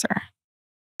cancer.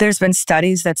 There's been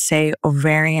studies that say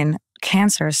ovarian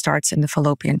cancer starts in the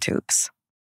fallopian tubes.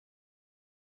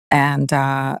 And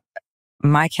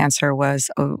my cancer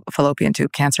was a fallopian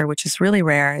tube cancer, which is really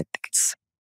rare. I think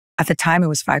at the time, it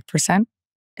was 5%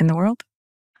 in the world.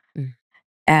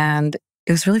 And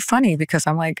it was really funny because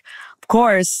I'm like, of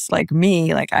course, like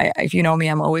me, like if you know me,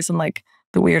 I'm always in like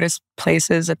the weirdest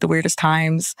places at the weirdest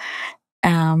times.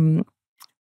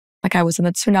 Like I was in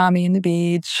the tsunami in the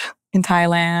beach in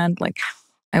Thailand. Like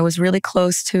I was really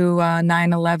close to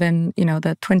 9/11,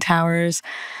 the Twin Towers.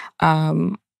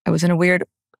 I was in a weird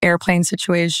airplane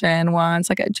situation once.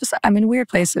 Like I'm in weird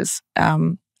places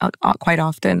quite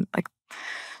often. Like,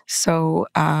 so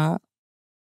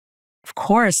of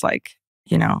course, like,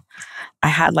 I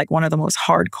had like one of the most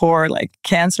hardcore like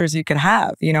cancers you could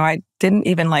have. I didn't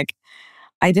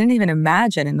even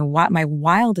imagine in my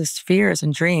wildest fears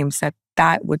and dreams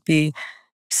that would be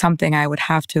something I would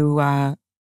have to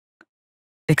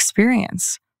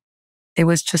experience. It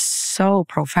was just so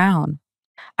profound.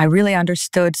 I really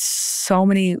understood so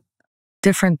many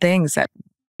different things that,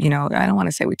 I don't want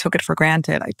to say we took it for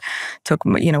granted. I took,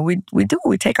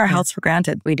 we take our health for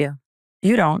granted. We do.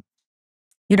 You don't.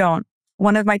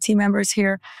 One of my team members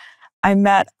here, I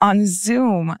met on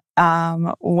Zoom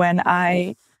when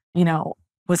I,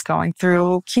 was going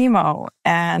through chemo.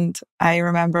 And I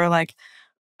remember like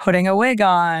putting a wig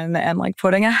on and like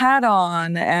putting a hat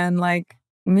on and like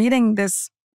meeting this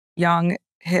young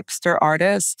hipster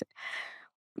artist,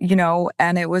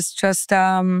 and it was just,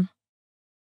 I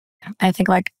think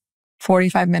like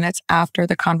 45 minutes after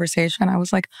the conversation, I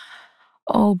was like,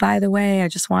 oh, by the way, I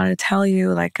just wanted to tell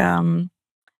you like,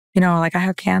 like I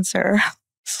have cancer.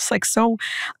 It's like, so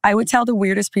I would tell the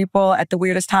weirdest people at the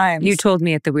weirdest times. You told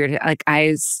me at the weirdest, like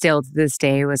I still to this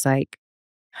day was like,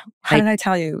 how did I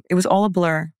tell you? It was all a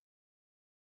blur.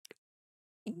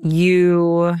 We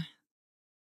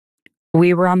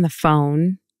were on the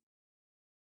phone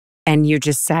and you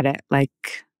just said it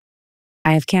like,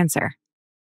 I have cancer.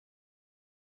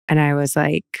 And I was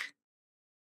like,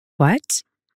 what?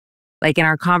 Like, and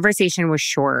our conversation was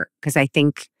short because I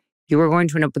think you were going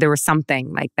to, there was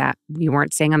something like that you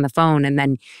weren't saying on the phone. And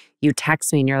then you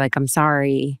text me and you're like, I'm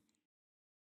sorry.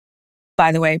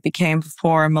 By the way, it became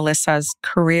for Melissa's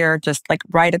career, just like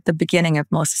right at the beginning of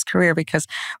Melissa's career, because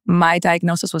my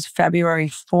diagnosis was February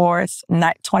 4th,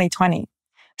 2020.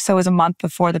 So it was a month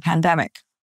before the pandemic.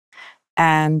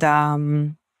 And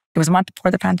it was a month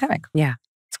before the pandemic. Yeah.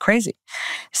 It's crazy.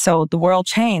 So the world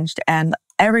changed and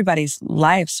everybody's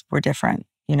lives were different.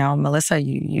 Melissa,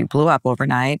 you blew up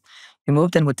overnight. You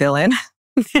moved in with Dylan.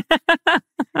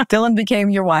 Dylan became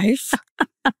your wife.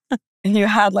 And you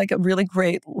had like a really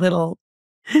great little,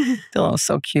 Dylan was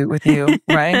so cute with you,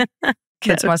 right?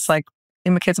 Kids must like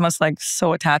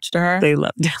so attached to her. They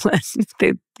love Dylan.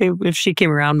 they if she came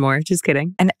around more, just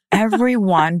kidding. And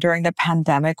everyone during the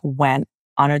pandemic went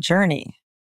on a journey.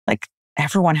 Like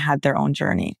everyone had their own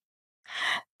journey.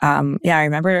 I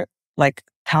remember like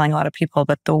telling a lot of people,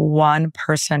 but the one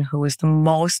person who was the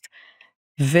most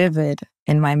vivid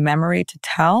in my memory to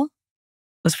tell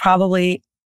was probably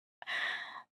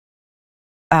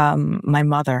my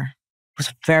mother. It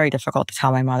was very difficult to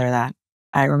tell my mother that.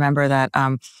 I remember that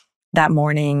that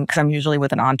morning, because I'm usually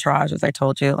with an entourage, as I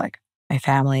told you, like my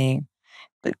family,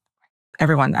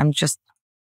 everyone. I just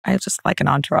like an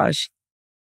entourage.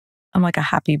 I'm like a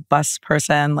happy bus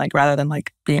person, like rather than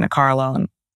like being a car alone.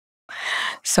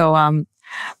 So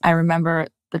I remember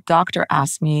the doctor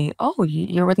asked me, oh,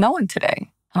 you're with no one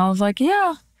today. And I was like,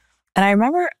 yeah. And I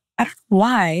remember, I don't know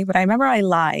why, but I remember I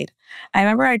lied. I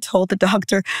remember I told the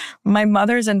doctor, my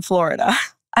mother's in Florida.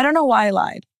 I don't know why I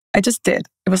lied. I just did.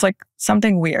 It was like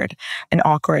something weird and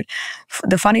awkward.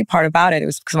 The funny part about it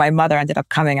was because my mother ended up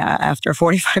coming after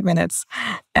 45 minutes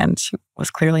and she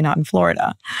was clearly not in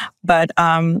Florida. But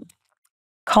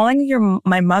calling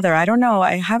my mother, I don't know.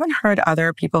 I haven't heard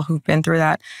other people who've been through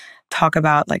that talk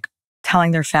about like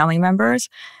telling their family members.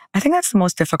 I think that's the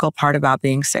most difficult part about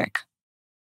being sick,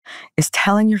 is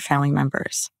telling your family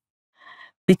members,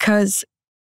 because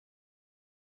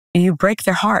you break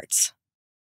their hearts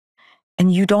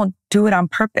and you don't do it on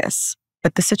purpose,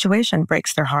 but the situation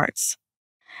breaks their hearts.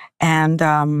 And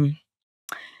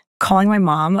calling my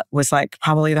mom was like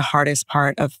probably the hardest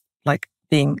part of like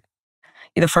being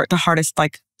the hardest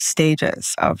like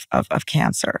stages of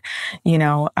cancer. You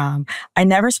know, I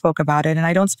never spoke about it, and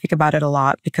I don't speak about it a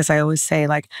lot because I always say,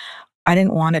 like, I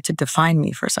didn't want it to define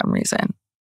me for some reason.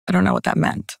 I don't know what that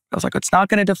meant. I was like, it's not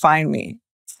going to define me.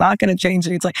 It's not going to change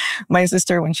me. It's like my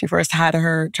sister, when she first had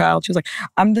her child, she was like,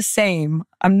 I'm the same.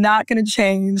 I'm not going to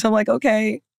change. I'm like,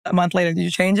 okay. A month later, did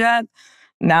you change yet?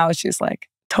 Now she's like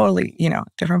totally, you know,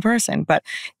 different person. But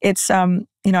it's,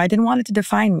 you know, I didn't want it to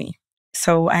define me.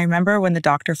 So I remember when the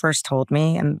doctor first told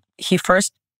me, and he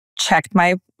first checked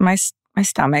my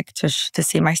stomach to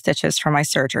see my stitches for my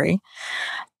surgery.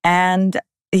 And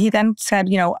he then said,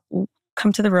 you know,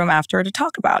 come to the room after to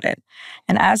talk about it.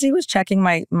 And as he was checking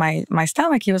my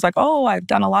stomach, he was like, oh, I've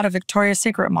done a lot of Victoria's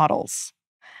Secret models.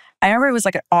 I remember it was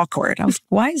like awkward. I was,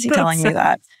 why is he telling me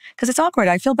that? Because it's awkward.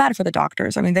 I feel bad for the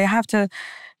doctors. I mean, they have to,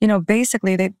 you know,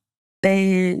 basically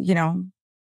you know,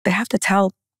 they have to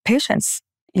tell patients,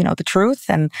 you know, the truth,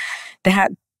 and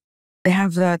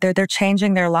they're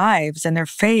changing their lives and their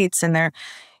fates, and they're,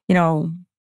 you know,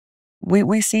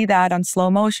 we see that on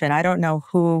slow motion. I don't know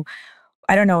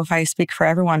if I speak for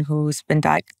everyone who's been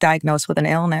diagnosed with an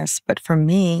illness, but for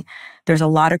me, there's a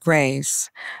lot of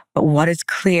grays. But what is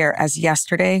clear as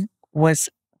yesterday was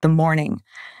the morning.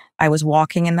 I was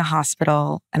walking in the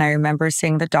hospital, and I remember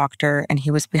seeing the doctor, and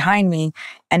he was behind me,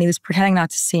 and he was pretending not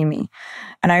to see me.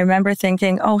 And I remember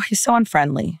thinking, oh, he's so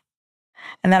unfriendly.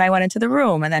 And then I went into the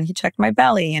room, and then he checked my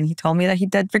belly, and he told me that he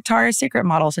did Victoria's Secret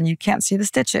models, and you can't see the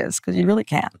stitches because you really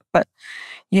can't. But,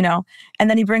 you know, and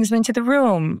then he brings me into the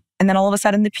room, and then all of a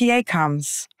sudden the PA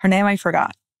comes. Her name I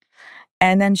forgot.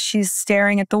 And then she's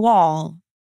staring at the wall,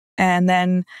 and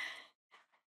then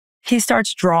he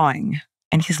starts drawing,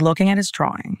 and he's looking at his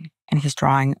drawing, and he's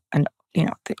drawing you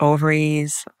know, the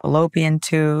ovaries, fallopian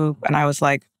tube. And I was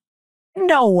like,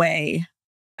 no way.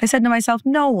 I said to myself,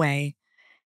 no way.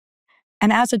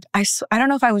 And I don't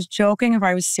know if I was joking or if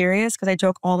I was serious, because I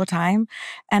joke all the time.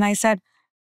 And I said,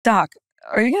 Doc,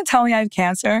 are you going to tell me I have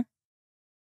cancer?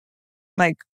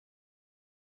 Like,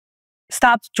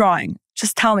 stop drawing.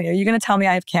 Just tell me. Are you going to tell me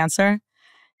I have cancer?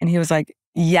 And he was like,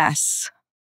 yes.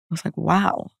 I was like,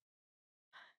 wow.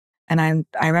 And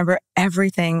I remember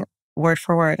everything word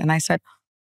for word. And I said,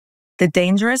 the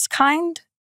dangerous kind?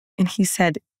 And he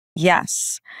said,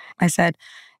 yes. I said,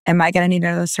 am I going to need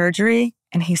another surgery?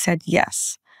 And he said,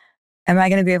 yes. Am I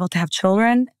going to be able to have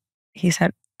children? He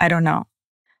said, I don't know.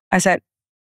 I said,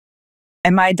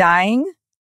 am I dying?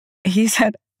 He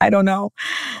said, I don't know.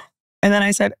 And then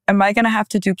I said, am I going to have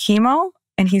to do chemo?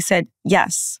 And he said,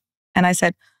 yes. And I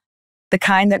said, the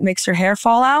kind that makes your hair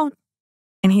fall out?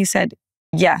 And he said,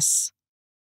 yes.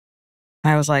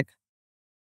 I was like,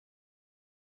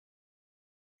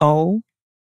 oh,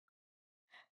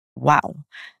 wow.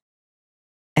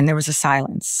 And there was a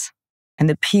silence. And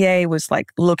the PA was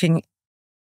like looking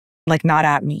like not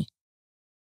at me.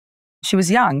 She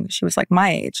was young. She was like my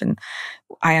age. And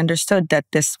I understood that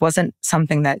this wasn't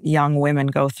something that young women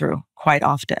go through quite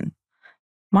often.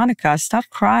 Monica, stop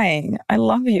crying. I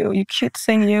love you. You cute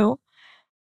thing, you.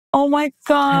 Oh my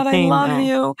God, I love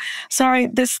you. Sorry,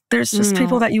 there's just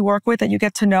people that you work with that you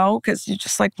get to know because you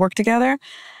just like work together.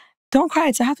 Don't cry.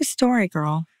 It's a happy story,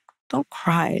 girl. Don't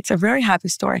cry. It's a very happy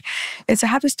story. It's a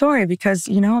happy story because,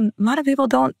 you know, a lot of people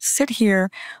don't sit here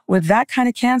with that kind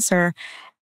of cancer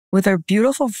with their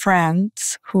beautiful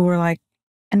friends who are like,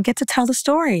 and get to tell the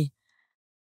story.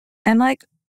 And like,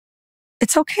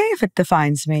 it's okay if it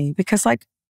defines me because like,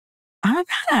 I'm a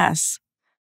badass.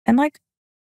 And like,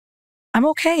 I'm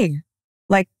okay.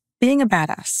 Like being a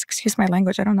badass. Excuse my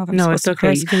language. I don't know if I'm supposed to curse. No,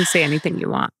 it's okay. You can say anything you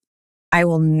want. I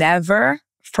will never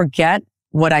forget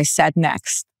what I said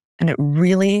next. And it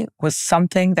really was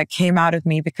something that came out of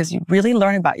me because you really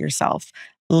learn about yourself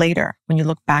later when you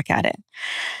look back at it.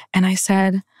 And I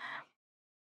said,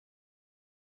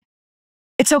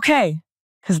 it's okay.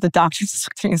 Because the doctor just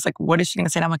looked at me and was like, what is she going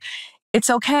to say? And I'm like, it's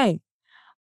okay.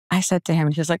 I said to him,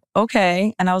 and he was like,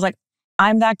 okay. And I was like,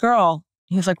 I'm that girl.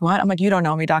 He was like, what? I'm like, you don't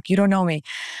know me, doc. You don't know me.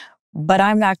 But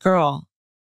I'm that girl.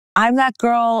 I'm that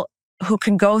girl who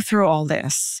can go through all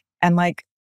this. And like,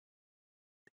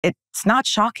 it's not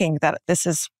shocking that this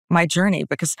is my journey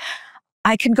because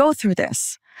I can go through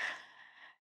this.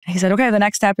 He said, okay, the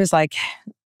next step is like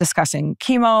discussing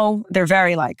chemo. They're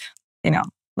very like, you know,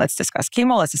 let's discuss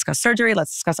chemo, let's discuss surgery,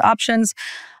 let's discuss options.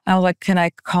 I was like, can I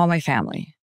call my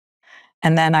family?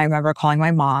 And then I remember calling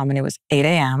my mom and it was 8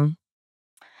 a.m.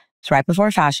 It's right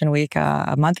before Fashion Week,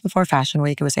 a month before Fashion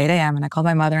Week. It was 8 a.m. And I called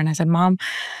my mother and I said, Mom,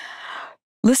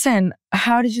 listen,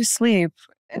 how did you sleep?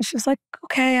 And she's like,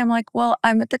 okay. I'm like, well,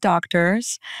 I'm at the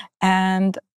doctor's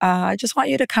and I just want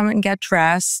you to come and get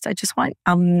dressed.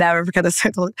 I'll never forget this.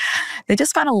 They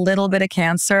just found a little bit of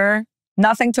cancer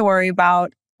Nothing to worry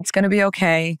about. It's going to be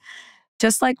okay.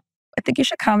 Just like, I think you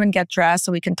should come and get dressed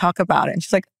so we can talk about it. And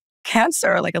she's like,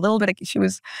 cancer, like a little bit of, I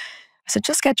said,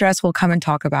 just get dressed. We'll come and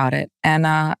talk about it.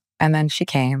 And then she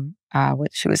came.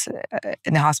 She was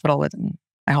in the hospital with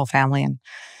my whole family, and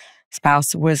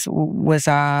spouse was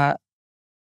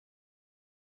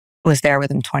there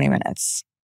within 20 minutes.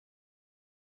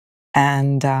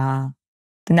 And the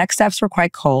next steps were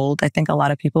quite cold. I think a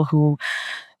lot of people who,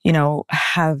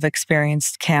 have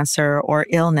experienced cancer or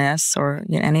illness or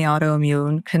any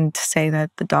autoimmune can say that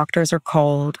the doctors are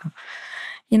cold.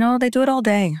 They do it all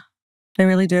day. They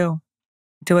really do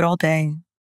it all day.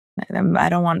 I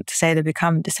don't want to say they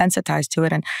become desensitized to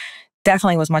it. And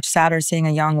definitely was much sadder seeing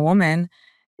a young woman.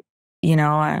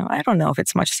 I don't know if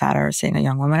it's much sadder seeing a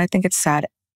young woman. I think it's sad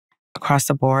across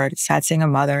the board. It's sad seeing a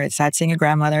mother. It's sad seeing a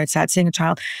grandmother. It's sad seeing a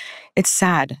child. It's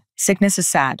sad. Sickness is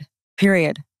sad,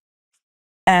 period.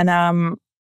 And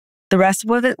the rest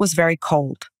of it was very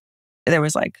cold. There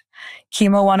was like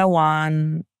chemo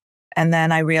 101. And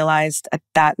then I realized at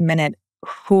that minute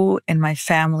who in my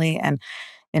family and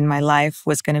in my life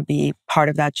was going to be part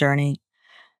of that journey.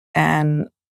 And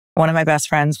one of my best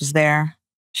friends was there.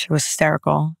 She was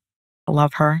hysterical. I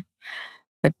love her.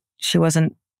 But she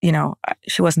wasn't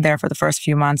there for the first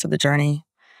few months of the journey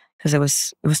because it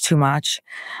was too much.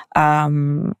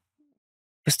 It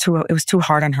was too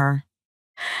hard on her.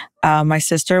 My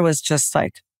sister was just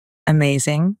like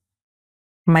amazing.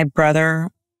 My brother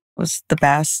was the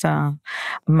best.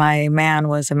 My man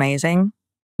was amazing.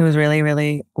 He was really,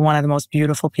 really one of the most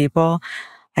beautiful people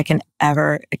I can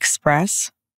ever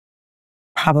express.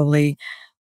 Probably,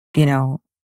 he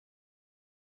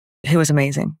was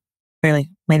amazing.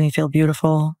 Really made me feel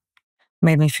beautiful,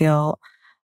 made me feel,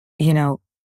 in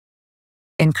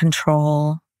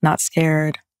control, not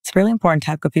scared. It's really important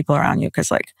to have good people around you because,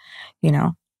 but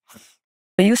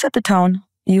you set the tone.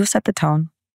 You set the tone.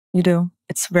 You do.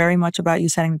 It's very much about you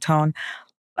setting the tone.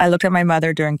 I looked at my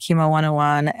mother during chemo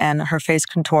 101 and her face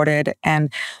contorted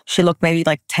and she looked maybe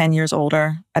like 10 years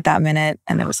older at that minute.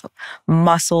 And there was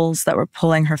muscles that were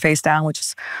pulling her face down, which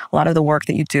is a lot of the work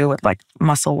that you do with like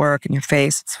muscle work in your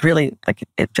face. It's really like,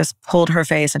 it just pulled her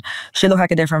face and she looked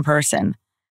like a different person.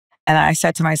 And I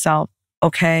said to myself,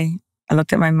 okay, I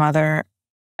looked at my mother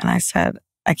and I said,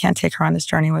 I can't take her on this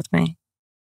journey with me.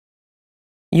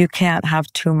 You can't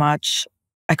have too much.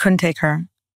 I couldn't take her.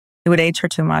 It would age her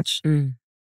too much.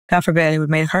 God forbid, it would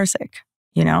make her sick,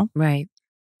 Right.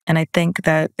 And I think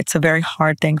that it's a very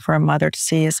hard thing for a mother to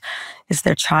see is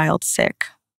their child sick.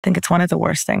 I think it's one of the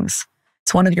worst things.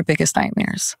 It's one of your biggest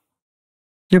nightmares.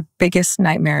 Your biggest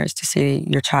nightmare is to see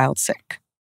your child sick.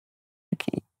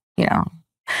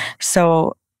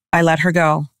 So I let her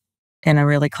go in a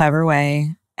really clever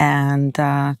way and,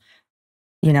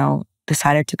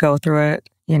 decided to go through it,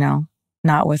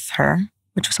 not with her,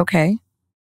 which was okay.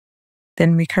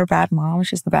 Didn't make her a bad mom.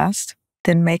 She's the best.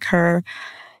 Didn't make her,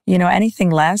 anything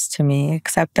less to me,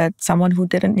 except that someone who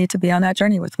didn't need to be on that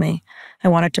journey with me. I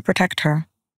wanted to protect her.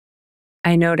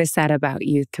 I noticed that about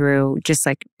you through just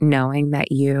like knowing that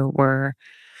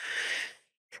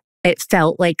it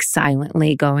felt like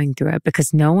silently going through it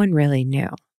because no one really knew.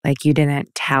 Like you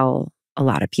didn't tell a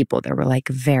lot of people. There were like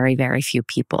very, very few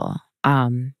people.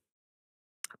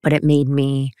 But it made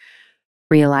me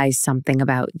realize something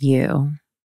about you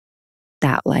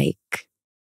that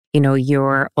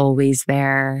you're always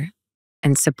there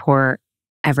and support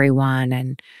everyone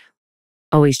and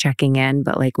always checking in.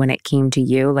 But like when it came to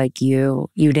you, like you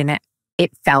didn't,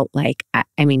 it felt like,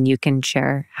 I mean, you can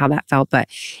share how that felt, but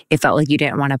it felt like you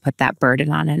didn't want to put that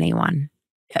burden on anyone.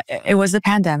 It was the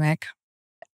pandemic.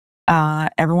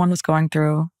 Everyone was going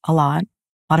through a lot.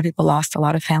 A lot of people lost a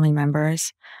lot of family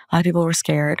members. A lot of people were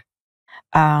scared.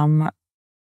 And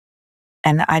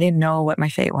I didn't know what my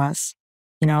fate was.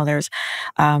 There's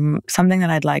something that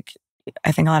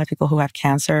I think a lot of people who have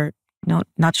cancer,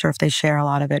 not sure if they share a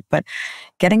lot of it, but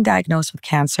getting diagnosed with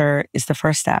cancer is the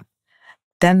first step.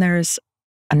 Then there's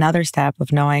another step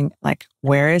of knowing, like,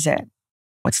 where is it?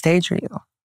 What stage are you?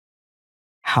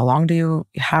 How long do you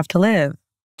have to live?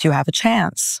 Do you have a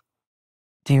chance?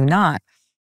 Do you not?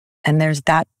 And there's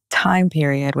that time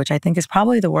period, which I think is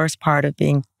probably the worst part of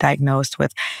being diagnosed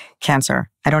with cancer.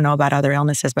 I don't know about other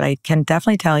illnesses, but I can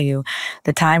definitely tell you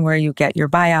the time where you get your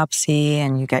biopsy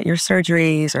and you get your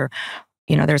surgeries, or,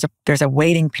 there's a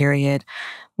waiting period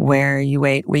where you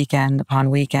wait weekend upon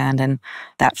weekend. And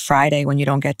that Friday when you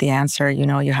don't get the answer,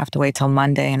 you have to wait till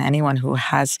Monday. And anyone who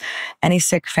has any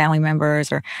sick family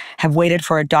members or have waited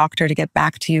for a doctor to get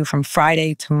back to you from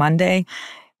Friday to Monday,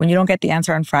 when you don't get the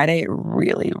answer on Friday, it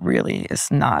really, really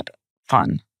is not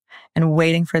fun. And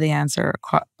waiting for the answer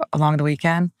along the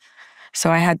weekend,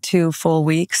 So I had 2 full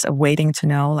weeks of waiting to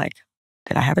know, like,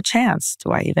 did I have a chance?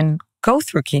 Do I even go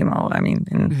through chemo? I mean,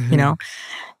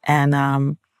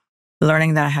 and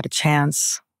learning that I had a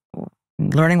chance,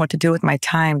 learning what to do with my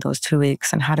time those 2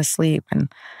 weeks and how to sleep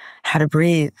and how to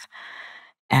breathe.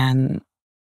 And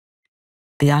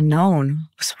the unknown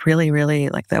was really, really,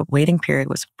 like, the waiting period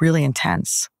was really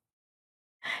intense.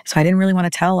 So I didn't really want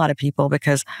to tell a lot of people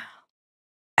because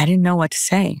I didn't know what to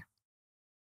say.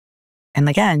 And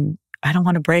again, I don't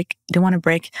want to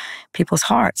break people's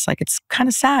hearts. Like, it's kind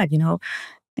of sad,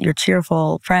 your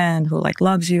cheerful friend who like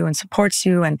loves you and supports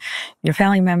you and your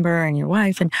family member and your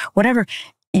wife and whatever.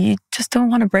 You just don't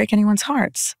want to break anyone's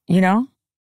hearts, You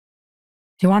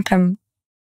want them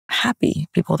happy,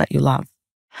 people that you love.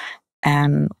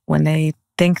 And when they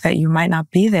think that you might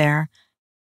not be there,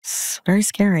 it's very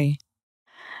scary.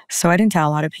 So I didn't tell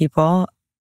a lot of people.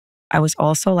 I was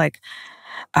also like,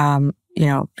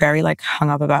 very like hung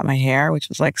up about my hair, which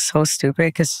was like so stupid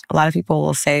because a lot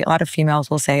of females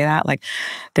will say that, like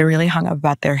they're really hung up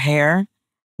about their hair,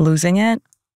 losing it.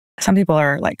 Some people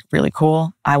are like really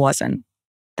cool. I wasn't,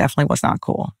 definitely was not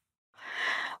cool.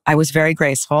 I was very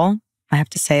graceful. I have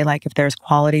to say, like, if there's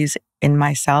qualities in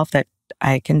myself that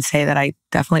I can say that I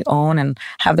definitely own and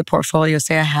have the portfolio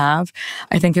say I have,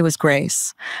 I think it was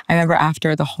grace. I remember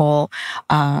after the whole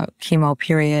chemo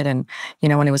period and,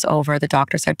 when it was over, the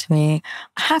doctor said to me,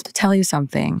 I have to tell you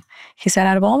something. He said,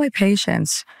 out of all my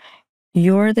patients,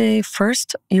 you've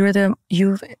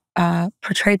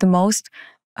portrayed the most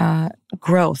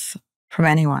growth from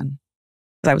anyone.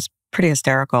 I was pretty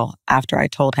hysterical after I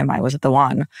told him I was the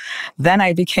one. Then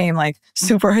I became like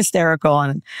super hysterical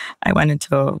and I went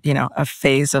into, a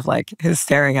phase of like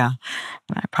hysteria.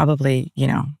 And I probably,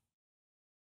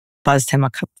 buzzed him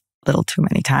a little too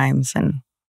many times and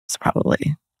it's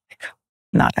probably like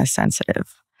not as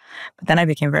sensitive. But then I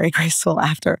became very graceful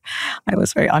after I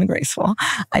was very ungraceful.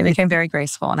 I became very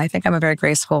graceful and I think I'm a very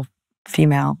graceful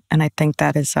female. And I think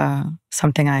that is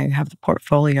something I have the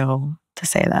portfolio to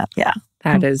say that. Yeah.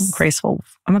 That is graceful.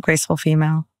 I'm a graceful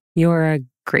female. You're a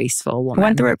graceful woman. I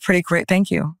went through it pretty great.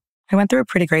 Thank you. I went through it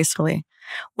pretty gracefully.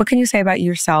 What can you say about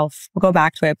yourself? We'll go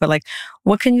back to it, but like,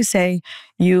 what can you say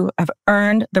you have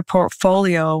earned the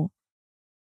portfolio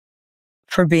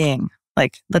for being?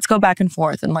 Like, let's go back and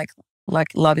forth and like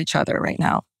love each other right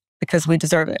now because we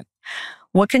deserve it.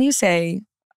 What can you say,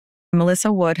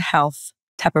 Melissa Wood Health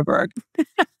Tepperberg?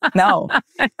 No.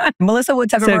 Melissa Wood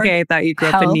Tepperberg. It's okay. I thought you grew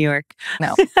up in New York.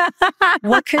 No.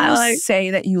 What can you say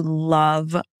that you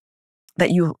love, that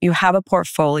you have a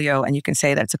portfolio and you can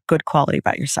say that it's a good quality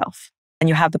about yourself and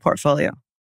you have the portfolio?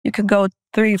 You can go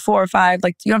 3, 4, 5,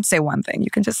 like you don't have to say one thing. You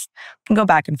can go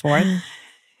back and forth.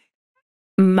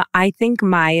 I think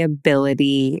my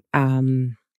ability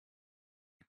of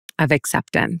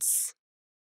acceptance,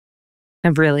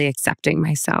 of really accepting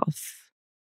myself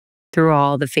through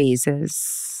all the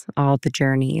phases, all the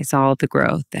journeys, all the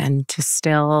growth, and to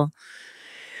still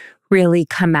really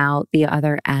come out the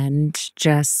other end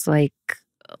just like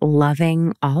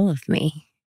loving all of me.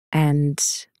 And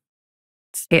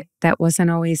that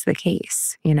wasn't always the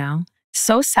case,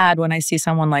 So sad when I see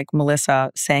someone like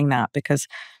Melissa saying that because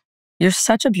you're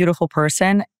such a beautiful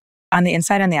person on the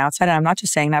inside and the outside. And I'm not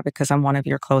just saying that because I'm one of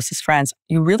your closest friends.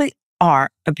 You really are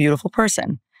a beautiful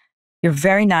person. You're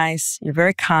very nice. You're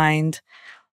very kind.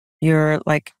 You're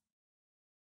like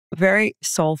very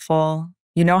soulful.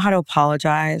 You know how to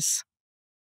apologize.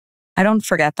 I don't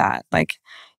forget that. Like,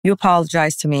 you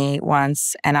apologized to me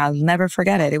once and I'll never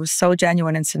forget it. It was so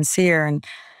genuine and sincere. And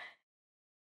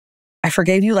I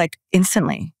forgave you like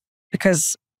instantly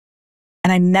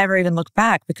and I never even looked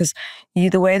back because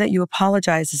the way that you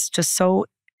apologize is just so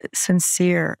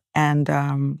sincere. And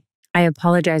I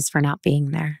apologize for not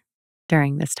being there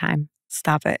during this time.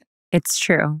 Stop it. It's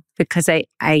true because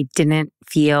I didn't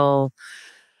feel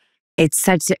it's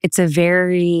a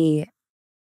very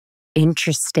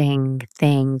interesting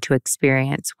thing to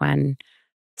experience when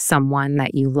someone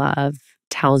that you love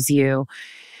tells you.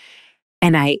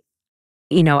 And I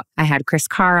had Chris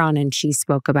Carr on and she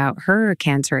spoke about her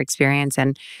cancer experience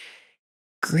and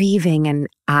grieving. And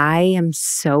I am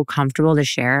so comfortable to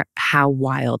share how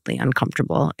wildly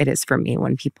uncomfortable it is for me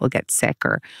when people get sick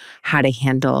or how to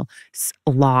handle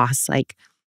loss.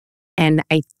 And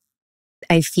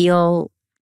I feel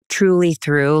truly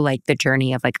through like the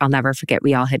journey of like, I'll never forget,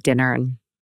 we all had dinner and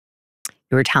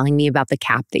you were telling me about the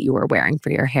cap that you were wearing for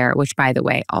your hair, which by the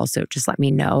way, also just let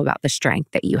me know about the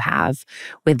strength that you have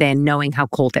within knowing how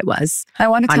cold it was. I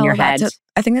want to on tell your that head.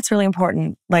 I think that's really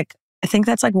important. Like, I think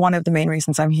that's like one of the main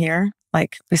reasons I'm here.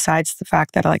 Like, besides the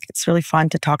fact that like, it's really fun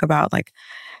to talk about like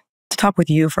to talk with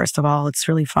you, first of all. It's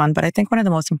really fun. But I think one of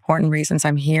the most important reasons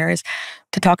I'm here is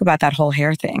to talk about that whole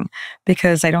hair thing,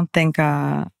 because I don't think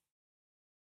a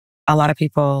lot of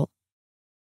people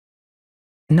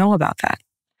know about that.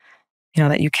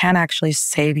 That you can actually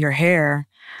save your hair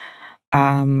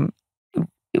when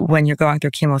you're going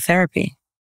through chemotherapy.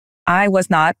 I was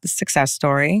not the success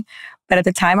story, but at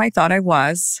the time I thought I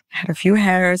was. I had a few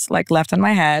hairs left on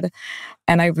my head,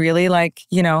 and I really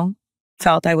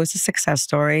felt I was a success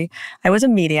story. I was a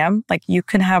medium. You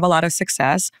can have a lot of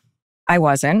success. I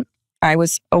wasn't. I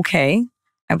was okay.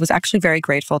 I was actually very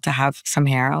grateful to have some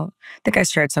hair. I think I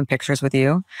shared some pictures with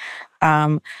you.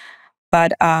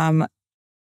 But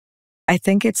I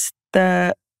think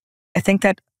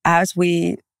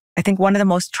I think one of the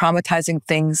most traumatizing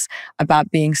things about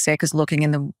being sick is looking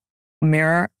in the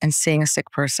mirror and seeing a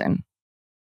sick person.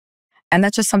 And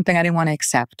that's just something I didn't want to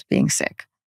accept, being sick,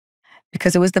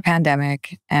 because it was the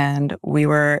pandemic and we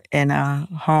were in a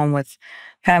home with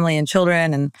family and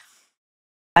children. And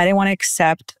I didn't want to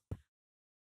accept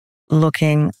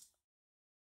looking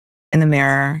in the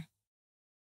mirror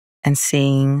and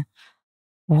seeing,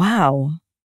 wow,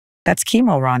 that's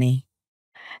chemo, Ronny.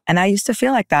 And I used to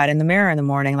feel like that in the mirror in the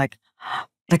morning. Like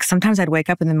sometimes I'd wake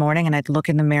up in the morning and I'd look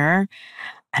in the mirror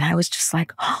and I was just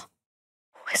like, oh,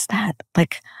 who is that?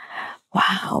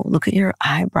 Wow, look at your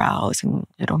eyebrows and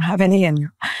you don't have any. And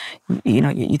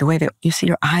the way that you see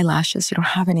your eyelashes, you don't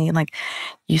have any. And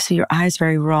you see your eyes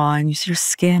very raw and you see your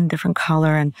skin different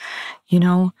color. And,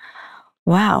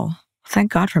 wow,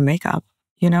 thank God for makeup.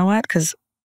 You know what? Because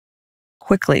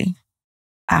quickly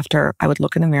after I would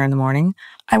look in the mirror in the morning,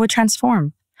 I would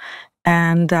transform.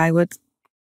 And I would,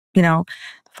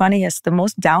 funniest, the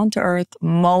most down-to-earth,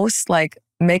 most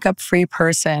makeup-free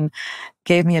person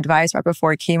gave me advice right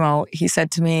before chemo. He said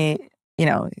to me,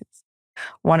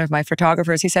 one of my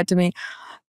photographers, he said to me,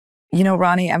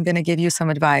 Ronny, I'm going to give you some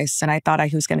advice. And I thought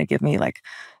he was going to give me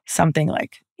something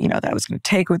that I was going to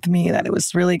take with me, that it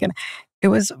was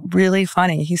really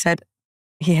funny. He said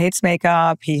he hates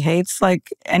makeup. He hates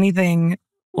anything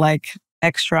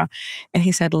extra. And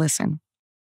he said, listen,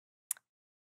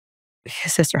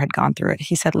 his sister had gone through it.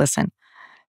 He said, listen,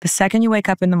 the second you wake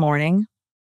up in the morning,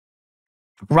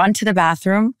 run to the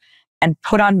bathroom and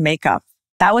put on makeup.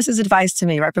 That was his advice to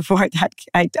me right before that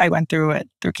I went through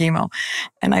chemo.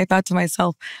 And I thought to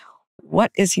myself,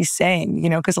 what is he saying?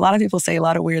 Because a lot of people say a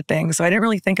lot of weird things. So I didn't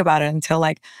really think about it until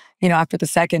after the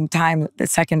second time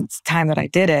that I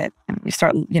did it, and you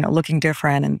start, looking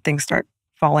different and things start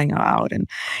falling out. And,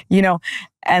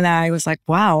 and I was like,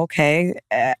 wow, okay.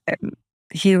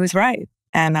 He was right.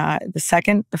 And the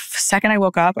second I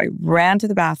woke up, I ran to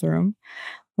the bathroom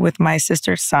with my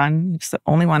sister's son. He was the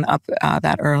only one up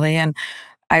that early. And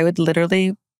I would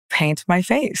literally paint my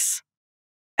face.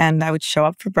 And I would show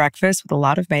up for breakfast with a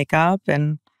lot of makeup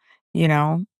and,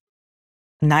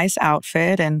 nice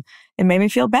outfit. And it made me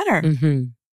feel better. Mm-hmm.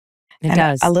 It and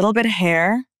does. A little bit of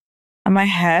hair on my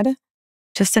head,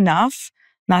 just enough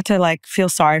not to feel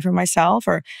sorry for myself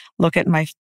or look at my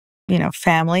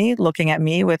family looking at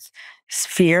me with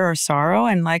fear or sorrow,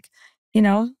 and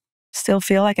still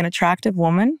feel like an attractive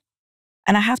woman.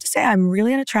 And I have to say, I'm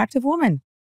really an attractive woman.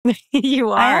 You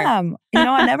are. I am.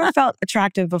 I never felt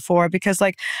attractive before because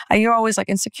you're always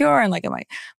insecure and at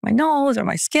my nose or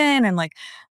my skin and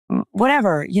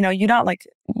whatever, you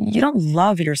don't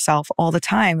love yourself all the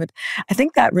time. But I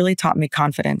think that really taught me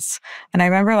confidence. And I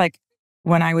remember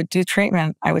when I would do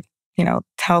treatment, I would,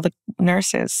 tell the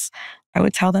nurses, I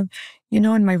would tell them,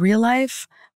 in my real life,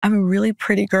 I'm a really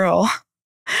pretty girl.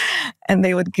 And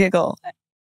they would giggle.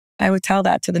 I would tell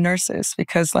that to the nurses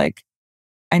because I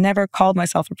never called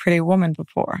myself a pretty woman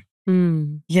before.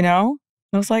 I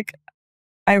was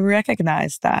I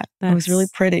recognized that. I was really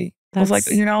pretty. I was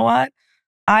you know what?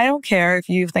 I don't care if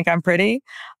you think I'm pretty.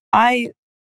 I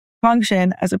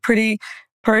function as a pretty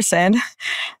person.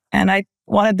 And I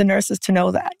wanted the nurses to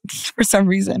know that for some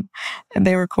reason. And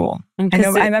they were cool. I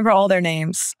remember all their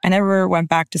names. I never went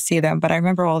back to see them, but I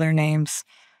remember all their names.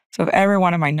 So if every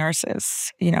one of my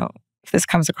nurses, if this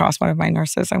comes across one of my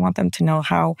nurses, I want them to know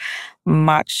how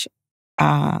much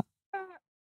I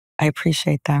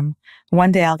appreciate them.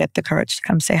 One day I'll get the courage to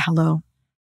come say hello.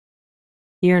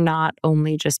 You're not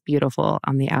only just beautiful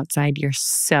on the outside, you're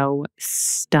so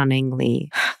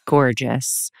stunningly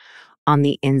gorgeous on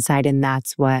the inside. And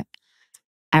that's what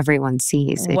everyone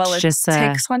sees. Well, it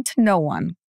takes one to know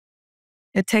one.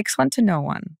 It takes one to know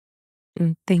one.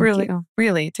 Thank you.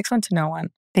 Really, it takes one to know one.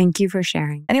 Thank you for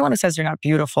sharing. Anyone who says you're not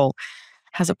beautiful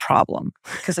has a problem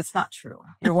because it's not true.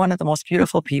 You're one of the most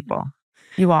beautiful people.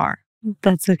 You are.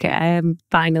 That's okay. I am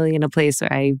finally in a place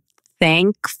where I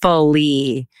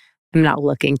thankfully I'm not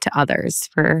looking to others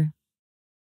for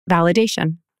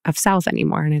validation of self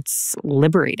anymore. And it's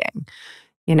liberating.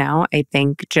 I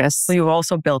think just. Well, you've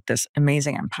also built this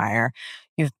amazing empire.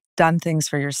 You've done things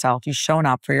for yourself. You've shown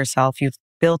up for yourself. You've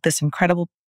built this incredible,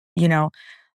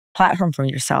 platform for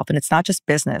yourself. And it's not just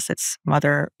business. It's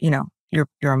mother, you're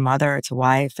a mother, it's a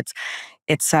wife.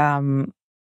 It's the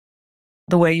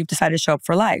way you've decided to show up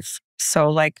for life. So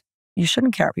like, you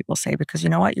shouldn't care what people say because you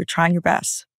know what? You're trying your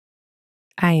best.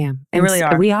 I am. You really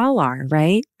are. We all are,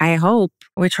 right? I hope.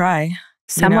 We try.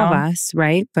 Some of us,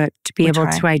 right? But to be able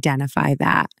to identify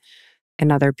that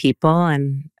in other people,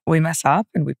 and we mess up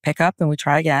and we pick up and we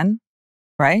try again,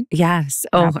 right? Yes.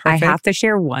 Oh, I have to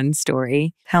share one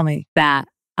story. Tell me. That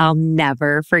I'll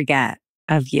never forget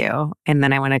of you. And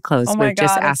then I want to close with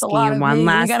just asking you one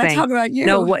last thing. We gotta talk about you.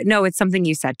 No, it's something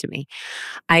you said to me.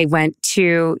 I went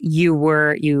to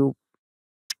your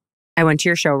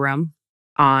showroom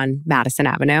on Madison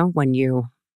Avenue when you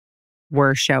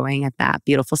were showing at that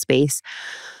beautiful space.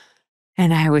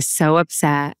 And I was so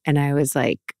upset. And I was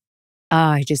like, oh,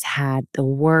 I just had the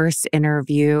worst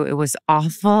interview. It was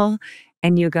awful.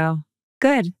 And you go,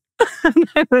 good.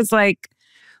 I was like,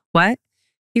 what?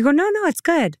 You go, no, it's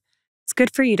good. It's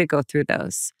good for you to go through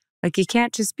those. Like, you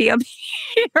can't just be up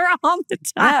here all the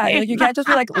time. Yeah, like you can't just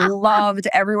be like loved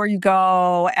everywhere you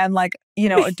go and like,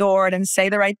 adored and say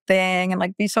the right thing and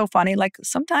like be so funny. Like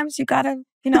sometimes you gotta,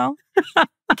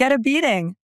 get a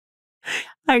beating.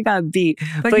 I got beat.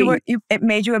 But it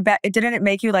made you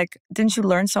didn't you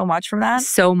learn so much from that?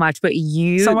 So much,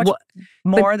 so much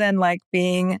more than like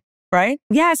being, right?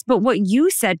 Yes, but what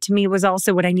you said to me was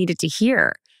also what I needed to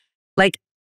hear. Like,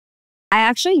 I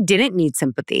actually didn't need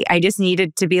sympathy. I just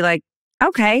needed to be like,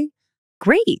 okay,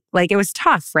 great. Like, it was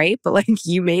tough, right? But like,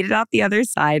 you made it out the other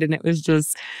side. And it was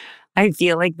just, I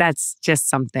feel like that's just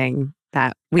something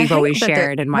that we've always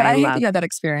shared and why I love. I hate that you had that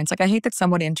experience. Like, I hate that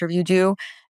somebody interviewed you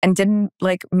and didn't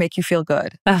like make you feel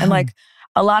good. And like,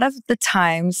 a lot of the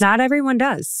times. Not everyone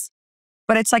does.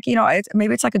 But it's like,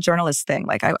 maybe it's like a journalist thing.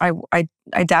 Like,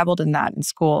 I dabbled in that in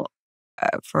school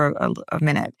for a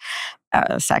minute.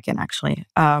 A second, actually.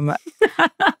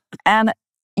 And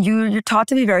you're taught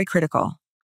to be very critical.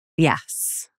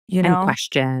 Yes. And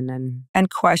question. And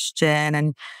question.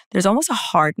 And there's almost a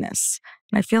hardness.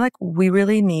 And I feel like we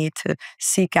really need to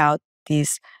seek out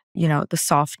these, the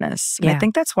softness. And I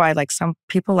think that's why like some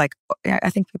people like, I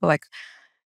think people like,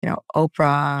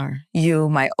 Oprah or you,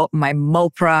 my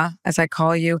Mopra, as I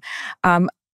call you.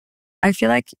 I feel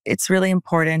like it's really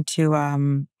important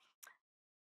to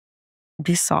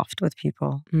be soft with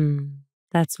people.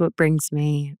 That's what brings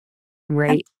me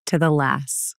right to the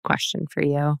last question for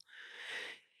you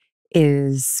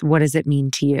is, what does it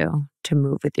mean to you to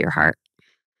move with your heart?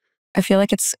 I feel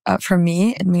like it's, for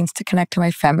me, it means to connect to my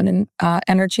feminine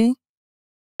energy.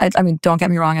 I mean, don't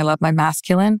get me wrong, I love my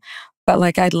masculine, but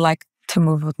like I'd like to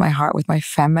move with my heart, with my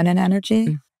feminine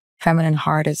energy. Feminine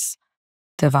heart is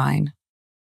divine.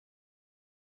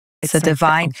 It's a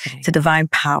divine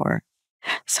power.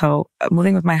 So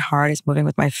moving with my heart is moving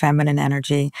with my feminine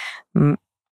energy,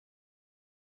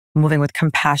 moving with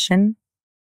compassion,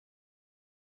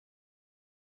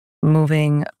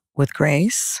 moving with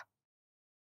grace,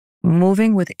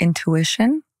 moving with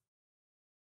intuition.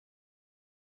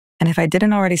 And if I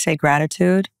didn't already say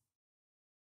gratitude,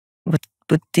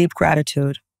 with deep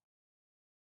gratitude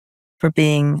for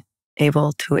being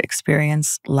able to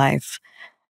experience life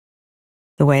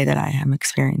the way that I am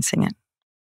experiencing it.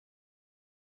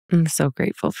 I'm so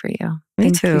grateful for you.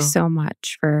 Me too. Thank you so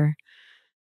much for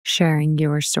sharing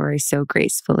your story so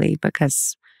gracefully,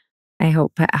 because I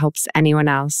hope it helps anyone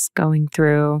else going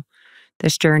through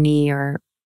this journey or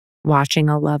watching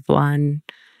a loved one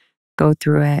go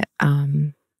through it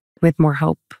with more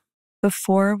hope.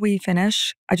 Before we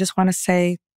finish, I just want to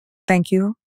say thank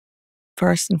you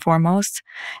first and foremost.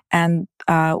 And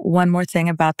one more thing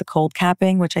about the cold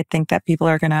capping, which I think that people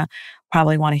are going to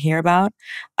probably want to hear about.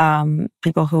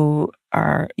 People who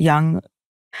are young.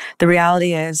 The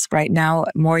reality is right now,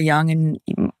 more young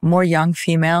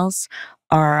females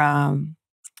are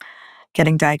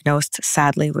getting diagnosed,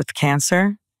 sadly, with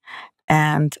cancer.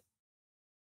 And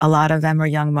a lot of them are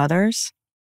young mothers.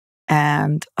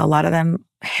 And a lot of them,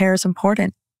 hair is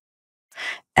important.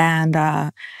 And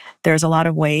there's a lot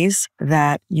of ways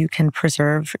that you can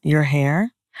preserve your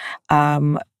hair.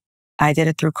 I did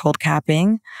it through cold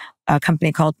capping, a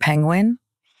company called Penguin.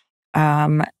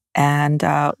 And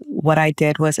what I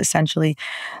did was essentially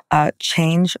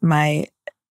change my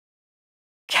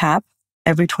cap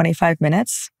every 25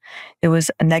 minutes. It was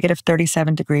a negative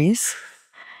 37 degrees.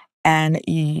 And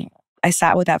I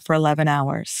sat with that for 11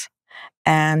 hours.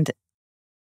 And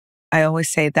I always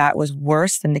say that was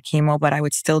worse than the chemo, but I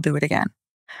would still do it again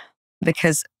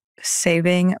because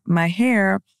saving my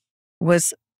hair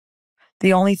was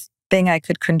the only thing I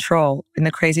could control in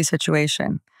the crazy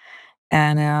situation.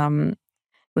 And it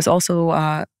was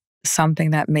also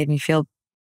something that made me feel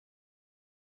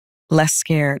less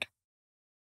scared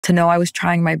to know I was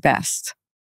trying my best.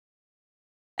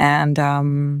 And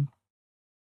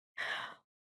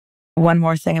one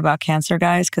more thing about cancer,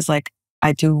 guys, because like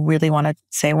I do really want to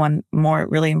say one more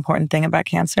really important thing about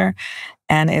cancer.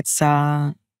 And it's,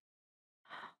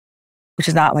 which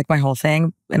is not like my whole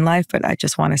thing in life, but I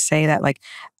just want to say that like,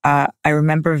 I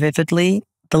remember vividly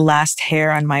the last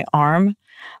hair on my arm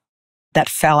that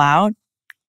fell out.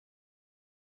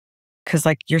 Cause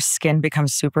like your skin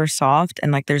becomes super soft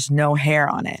and like there's no hair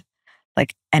on it,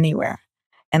 like anywhere.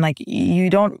 And like you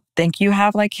don't think you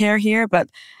have like hair here, but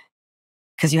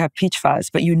because you have peach fuzz,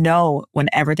 but you know when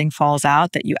everything falls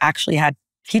out that you actually had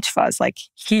peach fuzz like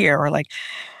here, or like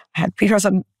I had peach fuzz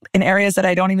in areas that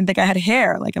I don't even think I had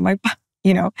hair, like in my,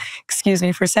 excuse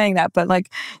me for saying that, but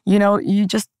like, you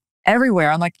just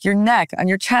everywhere on like your neck, on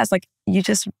your chest, like you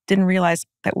just didn't realize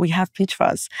that we have peach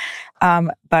fuzz.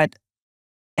 But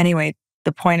anyway,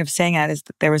 the point of saying that is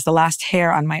that there was the last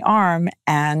hair on my arm,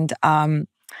 and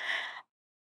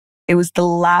it was the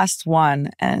last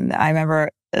one. And I remember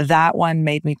that one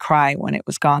made me cry when it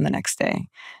was gone the next day.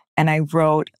 And I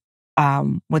wrote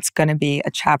what's going to be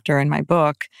a chapter in my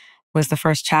book, was the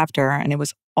first chapter, and it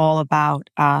was all about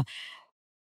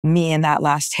me and that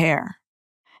last hair.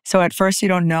 So at first you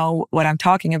don't know what I'm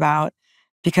talking about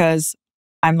because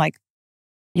I'm like,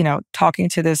 talking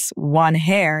to this one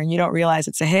hair and you don't realize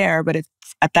it's a hair, but it's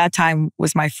at that time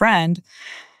was my friend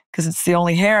because it's the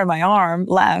only hair in my arm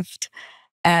left.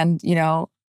 And,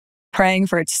 praying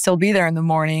for it to still be there in the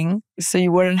morning so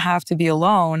you wouldn't have to be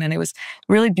alone. And it was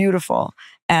really beautiful.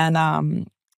 And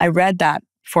I read that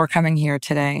before coming here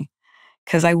today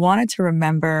because I wanted to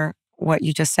remember what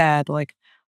you just said, like,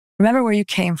 remember where you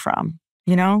came from,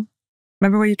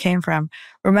 Remember where you came from.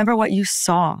 Remember what you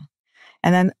saw.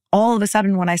 And then all of a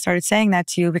sudden, when I started saying that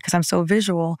to you, because I'm so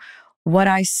visual, what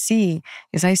I see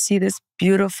is I see this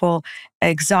beautiful,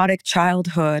 exotic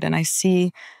childhood, and I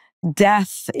see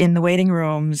death in the waiting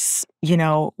rooms,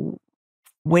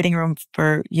 waiting room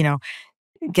for,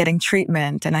 getting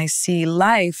treatment. And I see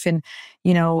life and,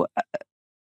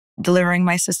 delivering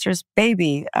my sister's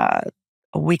baby a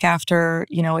week after,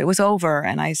 it was over.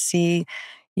 And I see,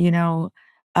 you know,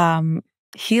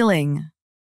 healing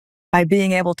by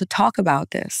being able to talk about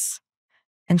this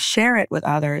and share it with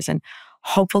others. And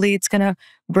hopefully it's going to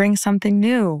bring something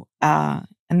new.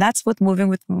 And that's what moving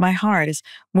with my heart is,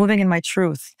 moving in my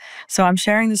truth. So I'm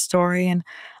sharing this story, and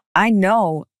I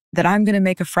know that I'm going to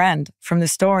make a friend from the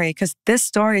story because this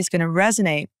story is going to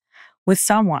resonate with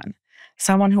someone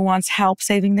who wants help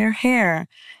saving their hair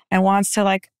and wants to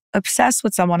like obsess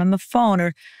with someone on the phone,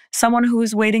 or someone who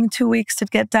is waiting 2 weeks to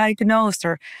get diagnosed,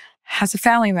 or has a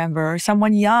family member or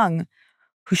someone young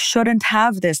who shouldn't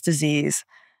have this disease.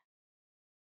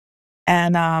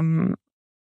 And,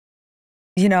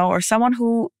 or someone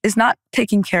who is not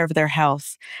taking care of their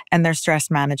health and their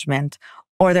stress management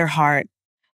or their heart.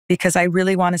 Because I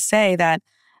really want to say that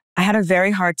I had a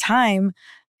very hard time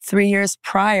 3 years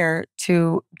prior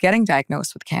to getting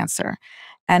diagnosed with cancer.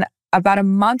 And about a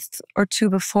month or two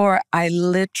before, I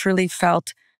literally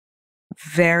felt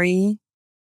very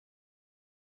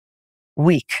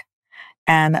weak.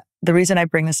 And the reason I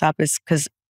bring this up is because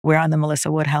we're on the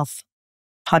Melissa Wood Health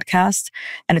podcast,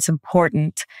 and it's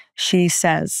important. She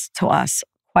says to us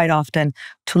quite often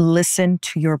to listen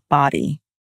to your body.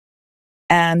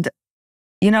 And,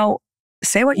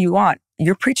 say what you want.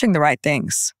 You're preaching the right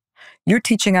things. You're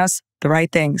teaching us the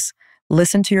right things.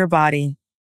 Listen to your body.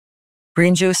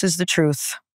 Green juice is the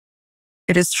truth.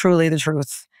 It is truly the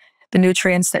truth. The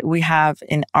nutrients that we have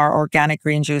in our organic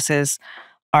green juices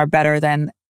are better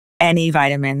than any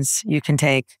vitamins you can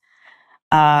take.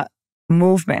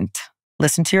 Movement.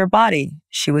 Listen to your body.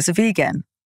 She was a vegan.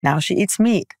 Now she eats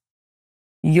meat.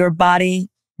 Your body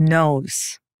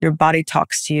knows. Your body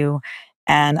talks to you.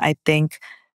 And I think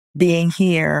being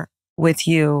here with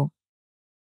you,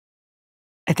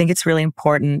 I think it's really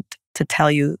important to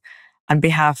tell you on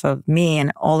behalf of me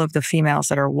and all of the females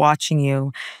that are watching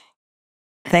you,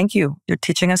 thank you. You're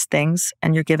teaching us things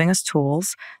and you're giving us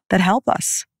tools that help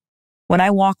us. When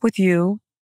I walk with you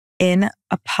in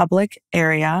a public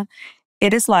area,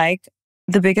 it is like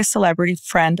the biggest celebrity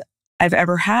friend I've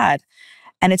ever had.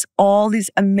 And it's all these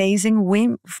amazing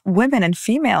women and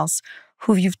females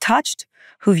who you've touched,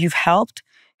 who you've helped,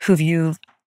 who you've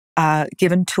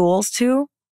given tools to.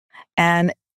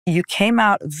 And you came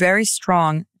out very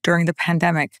strong during the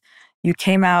pandemic, you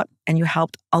came out and you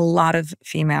helped a lot of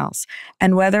females.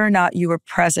 And whether or not you were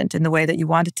present in the way that you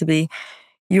wanted to be,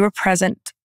 you were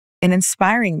present in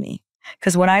inspiring me.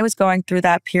 Because when I was going through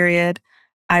that period,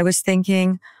 I was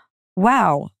thinking,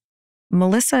 wow,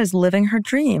 Melissa is living her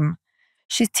dream.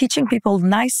 She's teaching people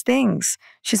nice things.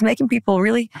 She's making people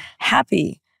really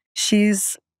happy.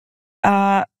 She's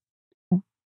being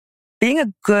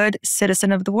a good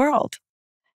citizen of the world.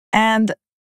 And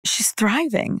she's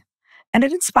thriving. And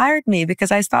it inspired me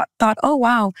because I thought, oh,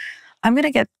 wow, I'm going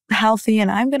to get healthy and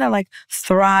I'm going to like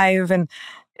thrive and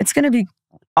it's going to be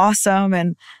awesome.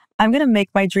 And I'm going to make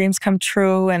my dreams come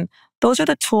true. And those are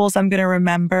the tools I'm going to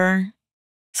remember.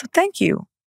 So thank you.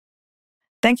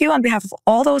 Thank you on behalf of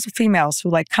all those females who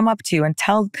like come up to you and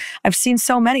I've seen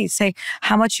so many say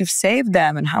how much you've saved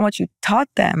them and how much you taught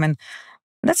them. And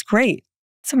that's great.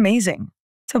 It's amazing.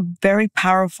 It's a very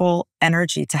powerful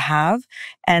energy to have.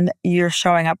 And you're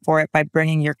showing up for it by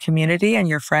bringing your community and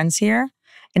your friends here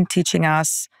and teaching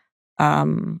us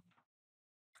that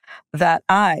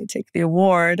I take the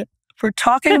award for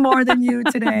talking more than you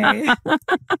today.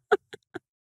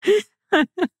 I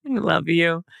love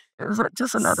you. Is it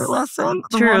just another lesson?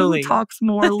 The Truly. one who talks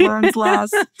more learns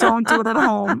less. Don't do it at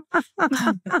home.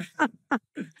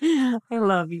 I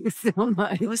love you so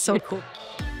much. It was so cool.